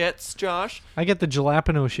citrusy shits, Josh? I get the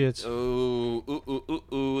jalapeno shits. Oh,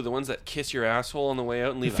 ooh. The ones that kiss your asshole on the way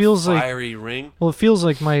out and leave feels a fiery ring. Well, it feels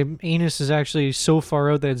like my anus is actually so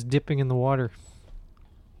far out that it's dipping in the water.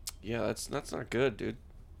 Yeah, that's not good, dude.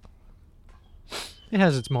 It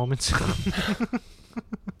has its moments.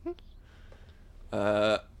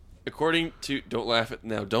 According to... Don't laugh at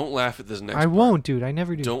this next I part. won't, dude. I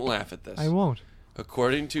never do. Don't laugh at this. I won't.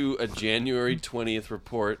 According to a January 20th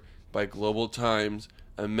report by Global Times,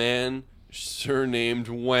 a man surnamed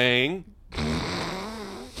Wang...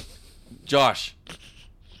 Josh,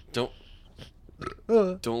 don't...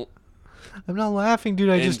 I'm not laughing, dude.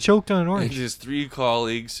 I just choked on an orange. And his 3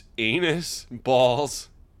 colleagues, anus, balls...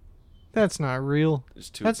 That's not real.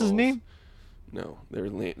 That's balls. His name? No,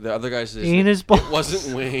 the other guy says anus balls. It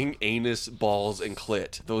wasn't Wang, anus, balls, and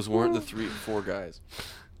clit. Those weren't the 4 guys.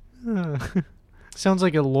 Sounds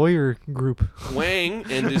like a lawyer group. Wang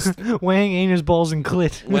and his Wang, anus, balls, and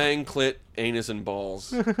clit. Wang, clit, anus, and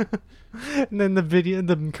balls. And then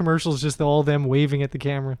the commercial's just all them waving at the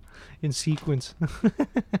camera in sequence.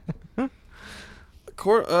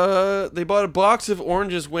 They bought a box of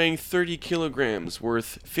oranges weighing 30 kilograms,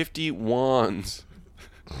 worth 50 wands.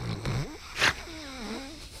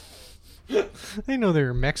 I know they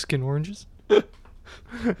were Mexican oranges.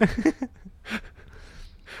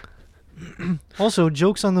 Also,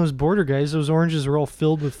 jokes on those border guys. Those oranges are all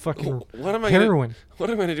filled with fucking heroin. What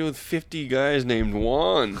am I gonna do with 50 guys named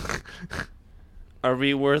Juan? Are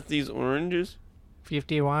we worth these oranges?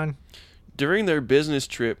 51. During their business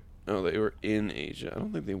trip... Oh, they were in Asia. I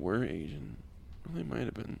don't think they were Asian. Well, they might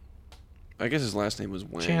have been. I guess his last name was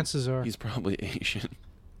Wang. Chances are. He's probably Asian.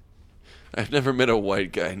 I've never met a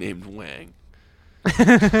white guy named Wang.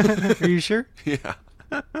 Are you sure? Yeah.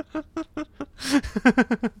 I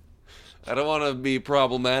don't want to be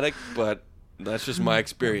problematic, but that's just my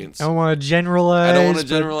experience. I don't want to generalize. I don't want to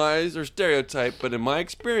generalize or stereotype, but in my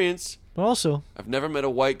experience... But also... I've never met a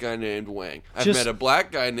white guy named Wang. I've met a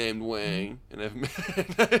black guy named Wang, and I've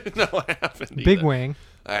met... No, I haven't either. Big Wang.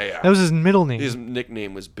 That was his middle name. His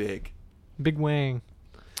nickname was Big. Big Wang.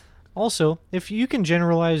 Also, if you can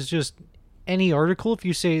generalize just any article, if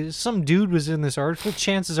you say some dude was in this article,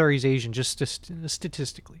 chances are he's Asian, just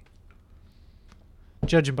statistically.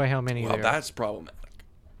 Judging by how many there are. Well, that's problematic.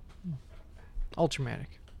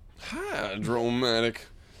 Ultramatic. Dramatic.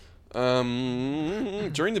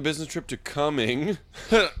 During the business trip to Kunming,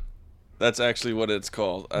 that's actually what it's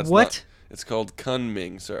called. It's called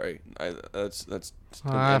Kunming. Sorry, that's.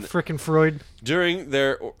 Frickin' Freud. During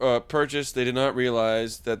their purchase, they did not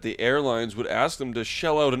realize that the airlines would ask them to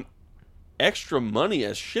shell out an extra money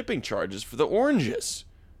as shipping charges for the oranges.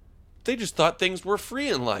 They just thought things were free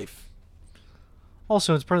in life.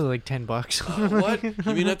 Also, it's probably like $10. What?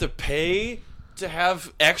 You mean have to pay to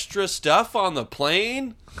have extra stuff on the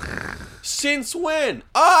plane? Since when?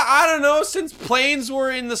 I don't know. Since planes were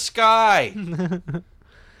in the sky.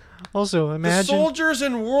 Also, imagine... The soldiers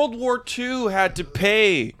in World War II had to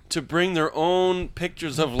pay to bring their own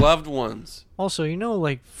pictures of loved ones. Also, you know,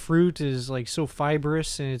 like, fruit is, like, so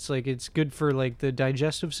fibrous, and it's good for, like, the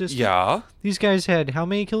digestive system. Yeah. These guys had how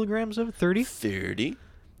many kilograms of it? 30? 30.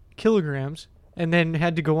 Kilograms. And then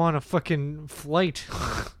had to go on a fucking flight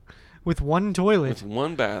with one toilet. With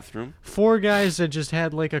one bathroom. 4 guys that just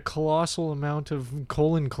had, like, a colossal amount of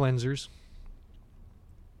colon cleansers.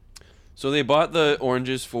 So they bought the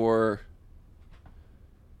oranges for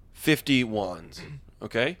 50 wands.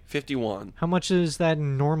 Okay? 50 won. How much is that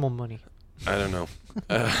in normal money? I don't know.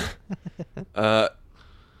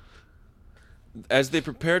 As they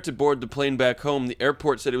prepared to board the plane back home, the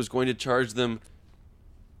airport said it was going to charge them...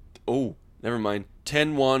 Oh, never mind.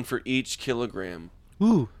 10 won for each kilogram.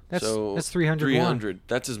 Ooh, that's 300 300.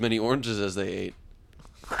 That's as many oranges as they ate.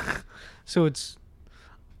 So it's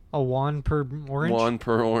A wand per orange? Wand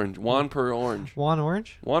per orange. Wand per orange. Wand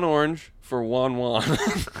orange? One orange for one wand.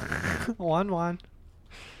 Wand.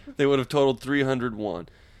 They would have totaled 300 won.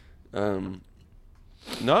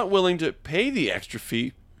 Not willing to pay the extra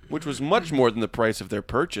fee, which was much more than the price of their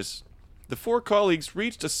purchase, the 4 colleagues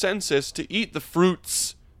reached a consensus to eat the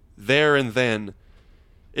fruits there and then.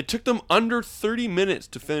 It took them under 30 minutes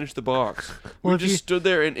to finish the box. Well, We just stood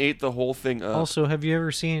there and ate the whole thing up. Also, have you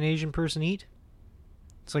ever seen an Asian person eat?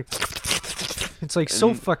 It's like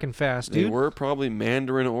so fucking fast, dude. They were probably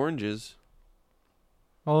mandarin oranges.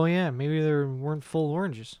 Oh yeah, maybe they weren't full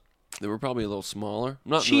oranges. They were probably a little smaller.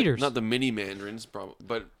 Not Cheaters. Not the mini mandarins, probably,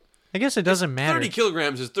 but I guess it doesn't matter. 30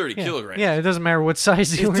 kilograms is 30 kilograms. Yeah, it doesn't matter what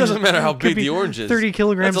size the orange is. It doesn't matter how Could big be the orange is. 30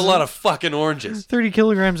 kilograms. That's a lot of fucking oranges. 30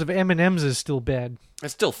 kilograms of M&Ms is still bad.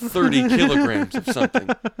 That's still 30 kilograms of something.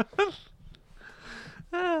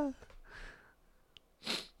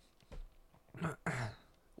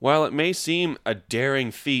 While it may seem a daring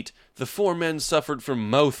feat, the 4 men suffered from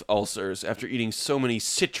mouth ulcers after eating so many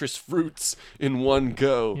citrus fruits in one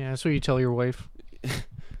go. Yeah, that's what you tell your wife.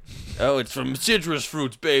 Oh, it's from citrus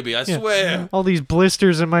fruits, baby, I swear. All these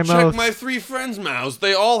blisters in my mouth. Check my 3 friends' mouths.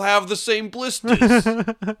 They all have the same blisters.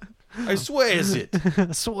 I swears it.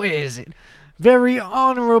 Swears it. Very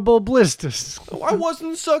honorable blisters. Oh, I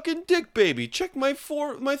wasn't sucking dick, baby. Check my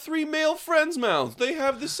 3 male friends' mouths. They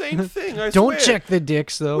have the same thing, I swear. Don't check the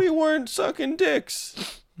dicks, though. We weren't sucking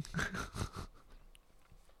dicks.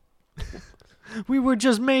 We were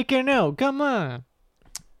just making out. Come on.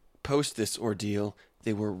 Post this ordeal,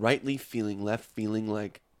 they were rightly left feeling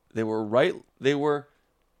like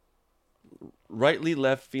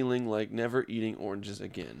never eating oranges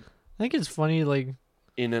again. I think it's funny, like...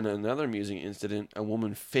 In another amusing incident, a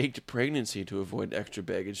woman faked pregnancy to avoid extra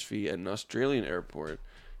baggage fee at an Australian airport.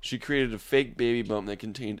 She created a fake baby bump that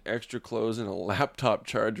contained extra clothes and a laptop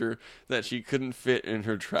charger that she couldn't fit in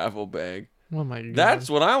her travel bag. Oh my God. That's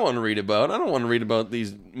what I want to read about. I don't want to read about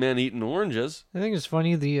these men eating oranges. I think it's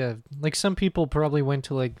funny, like some people probably went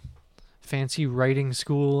to like fancy writing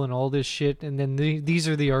school and all this shit, and then these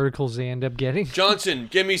are the articles they end up getting. Johnson,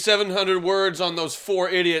 give me 700 words on those 4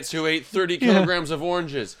 idiots who ate 30 kilograms of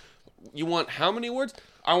oranges. You want how many words?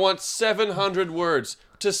 I want 700 words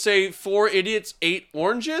to say 4 idiots ate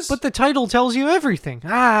oranges? But the title tells you everything.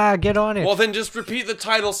 Get on it. Well, then just repeat the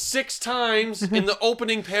title 6 times in the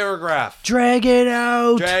opening paragraph. Drag it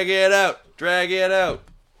out. Drag it out. Drag it out.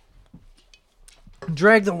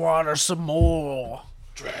 Drag the water some more.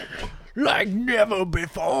 Drag it. Like never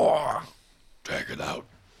before. Drag it out.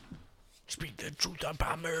 Speak the truth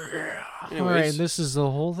about me. Anyways, all right, this is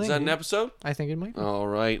the whole thing. Is that an episode? I think it might be. All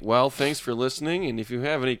right. Well, thanks for listening. And if you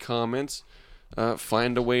have any comments,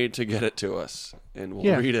 find a way to get it to us, and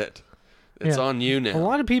we'll read it. It's on you now. A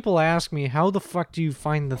lot of people ask me, how the fuck do you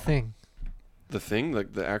find the thing? The thing?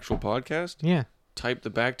 Like the actual podcast? Yeah. Type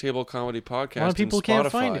the Backtable Comedy Podcast. A lot of people in Spotify,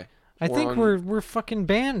 can't find it. I think we're fucking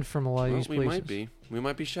banned from a lot of these places. We might be. We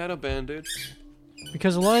might be shadow banned, dude.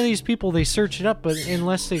 Because a lot of these people, they search it up, but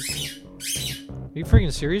unless they... Are you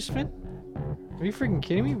freaking serious, Finn? Are you freaking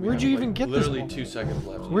kidding me? Where'd you even get this ball? Literally 2 seconds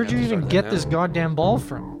left. Where'd you even get this goddamn ball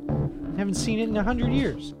from? I haven't seen it in 100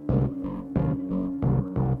 years.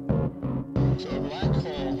 So a black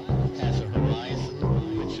hole has a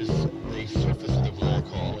horizon, which is the surface of the black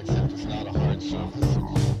hole, except it's not a hard surface.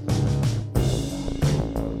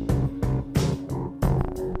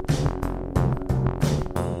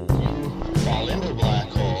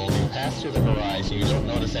 Through the horizon, you don't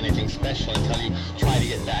notice anything special until you try to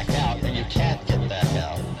get back out, and you can't get back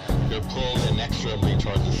out. You're pulled inexorably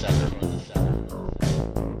toward the center.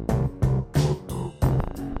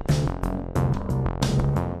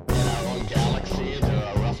 In our own galaxy, there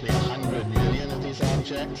are roughly 100 million of these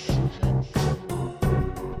objects.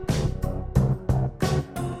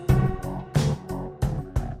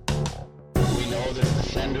 We know that at the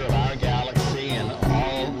center of our galaxy and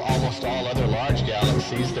almost all other large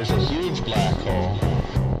galaxies, there's a huge black hole.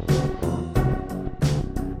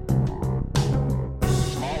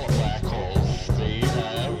 Smaller black holes, the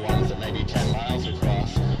ones that may be 10 miles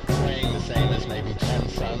across, weighing the same as maybe 10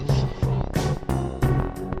 suns.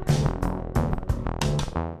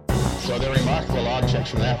 So they're remarkable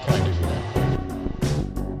objects from that point of view.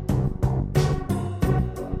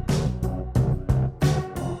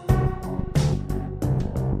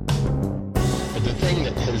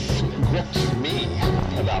 Gripped me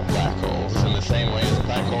about black holes in the same way as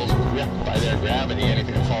black holes are gripped by their gravity,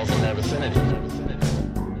 anything that falls in their vicinity.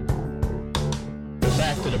 The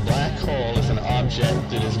fact that a black hole is an object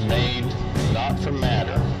that is made not from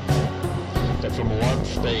matter, but from warp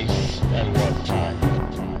space and warp time.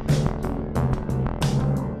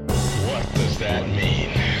 that mean?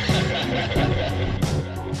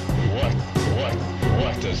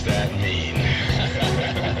 What does that mean?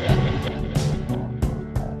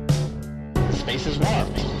 Space is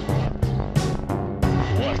warped.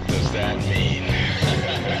 What does that mean?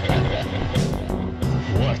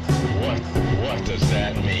 What does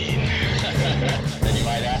that mean? Then you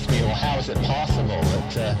might ask me, well, how is it possible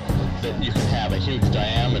that you can have a huge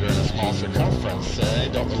diameter and a small circumference?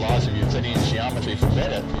 Don't the laws of Euclidean geometry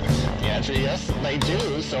forbid it? The answer is yes, they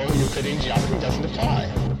do, so Euclidean geometry doesn't apply.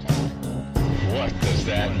 What does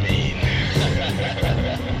that mean?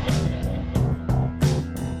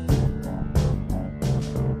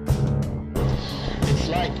 It's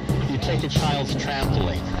like you take a child's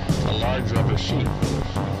trampoline, a large rubber sheet,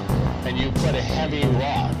 and you put a heavy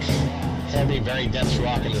rock, very dense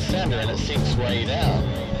rock in the center, and it sinks way down.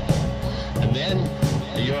 And then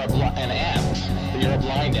you're an ant, but you're a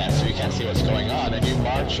blind ant, so you can't see what's going on, and you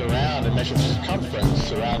march around and measure the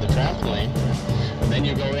circumference around the trampoline, and then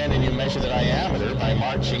you go in and you measure the diameter by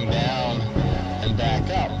marching down and back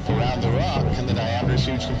up around the rock, and the diameter is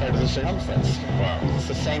huge compared to the circumference. Wow. It's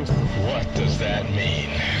the same. What does that mean?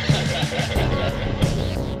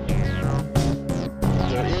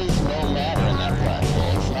 There is no matter in that black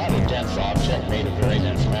hole. It's not a dense object made of very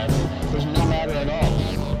dense matter. There's no matter at all.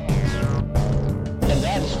 And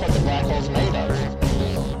that is what the black hole is made of.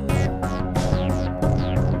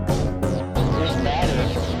 There's matter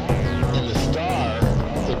in the star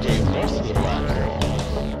that gave birth to the black hole.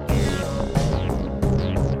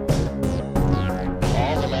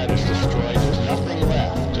 All the matter is destroyed. There's nothing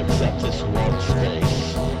left except this warped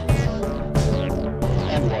space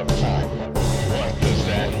and warped time. What does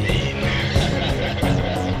that mean?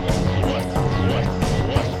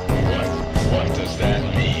 What does that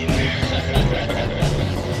mean?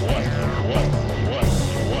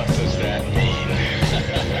 What does that mean?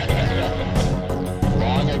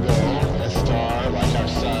 Long ago, a star like our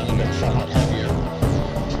sun, but somewhat heavier,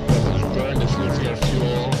 that has burned its nuclear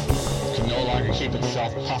fuel, can no longer keep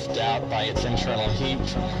itself puffed out by its internal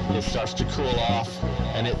heat. It starts to cool off,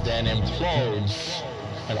 and it then implodes.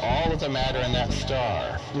 And all of the matter in that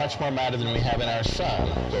star, much more matter than we have in our sun,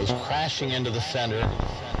 goes crashing into the center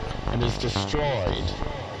and is destroyed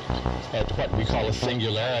at what we call a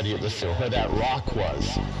singularity at the center, where that rock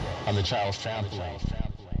was on the child's trampoline.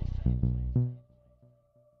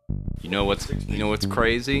 You know what's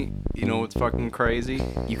crazy? You know what's fucking crazy?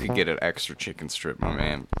 You could get an extra chicken strip, my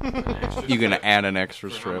man. You gonna add an extra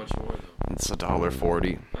strip? It's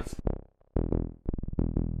 $1.40.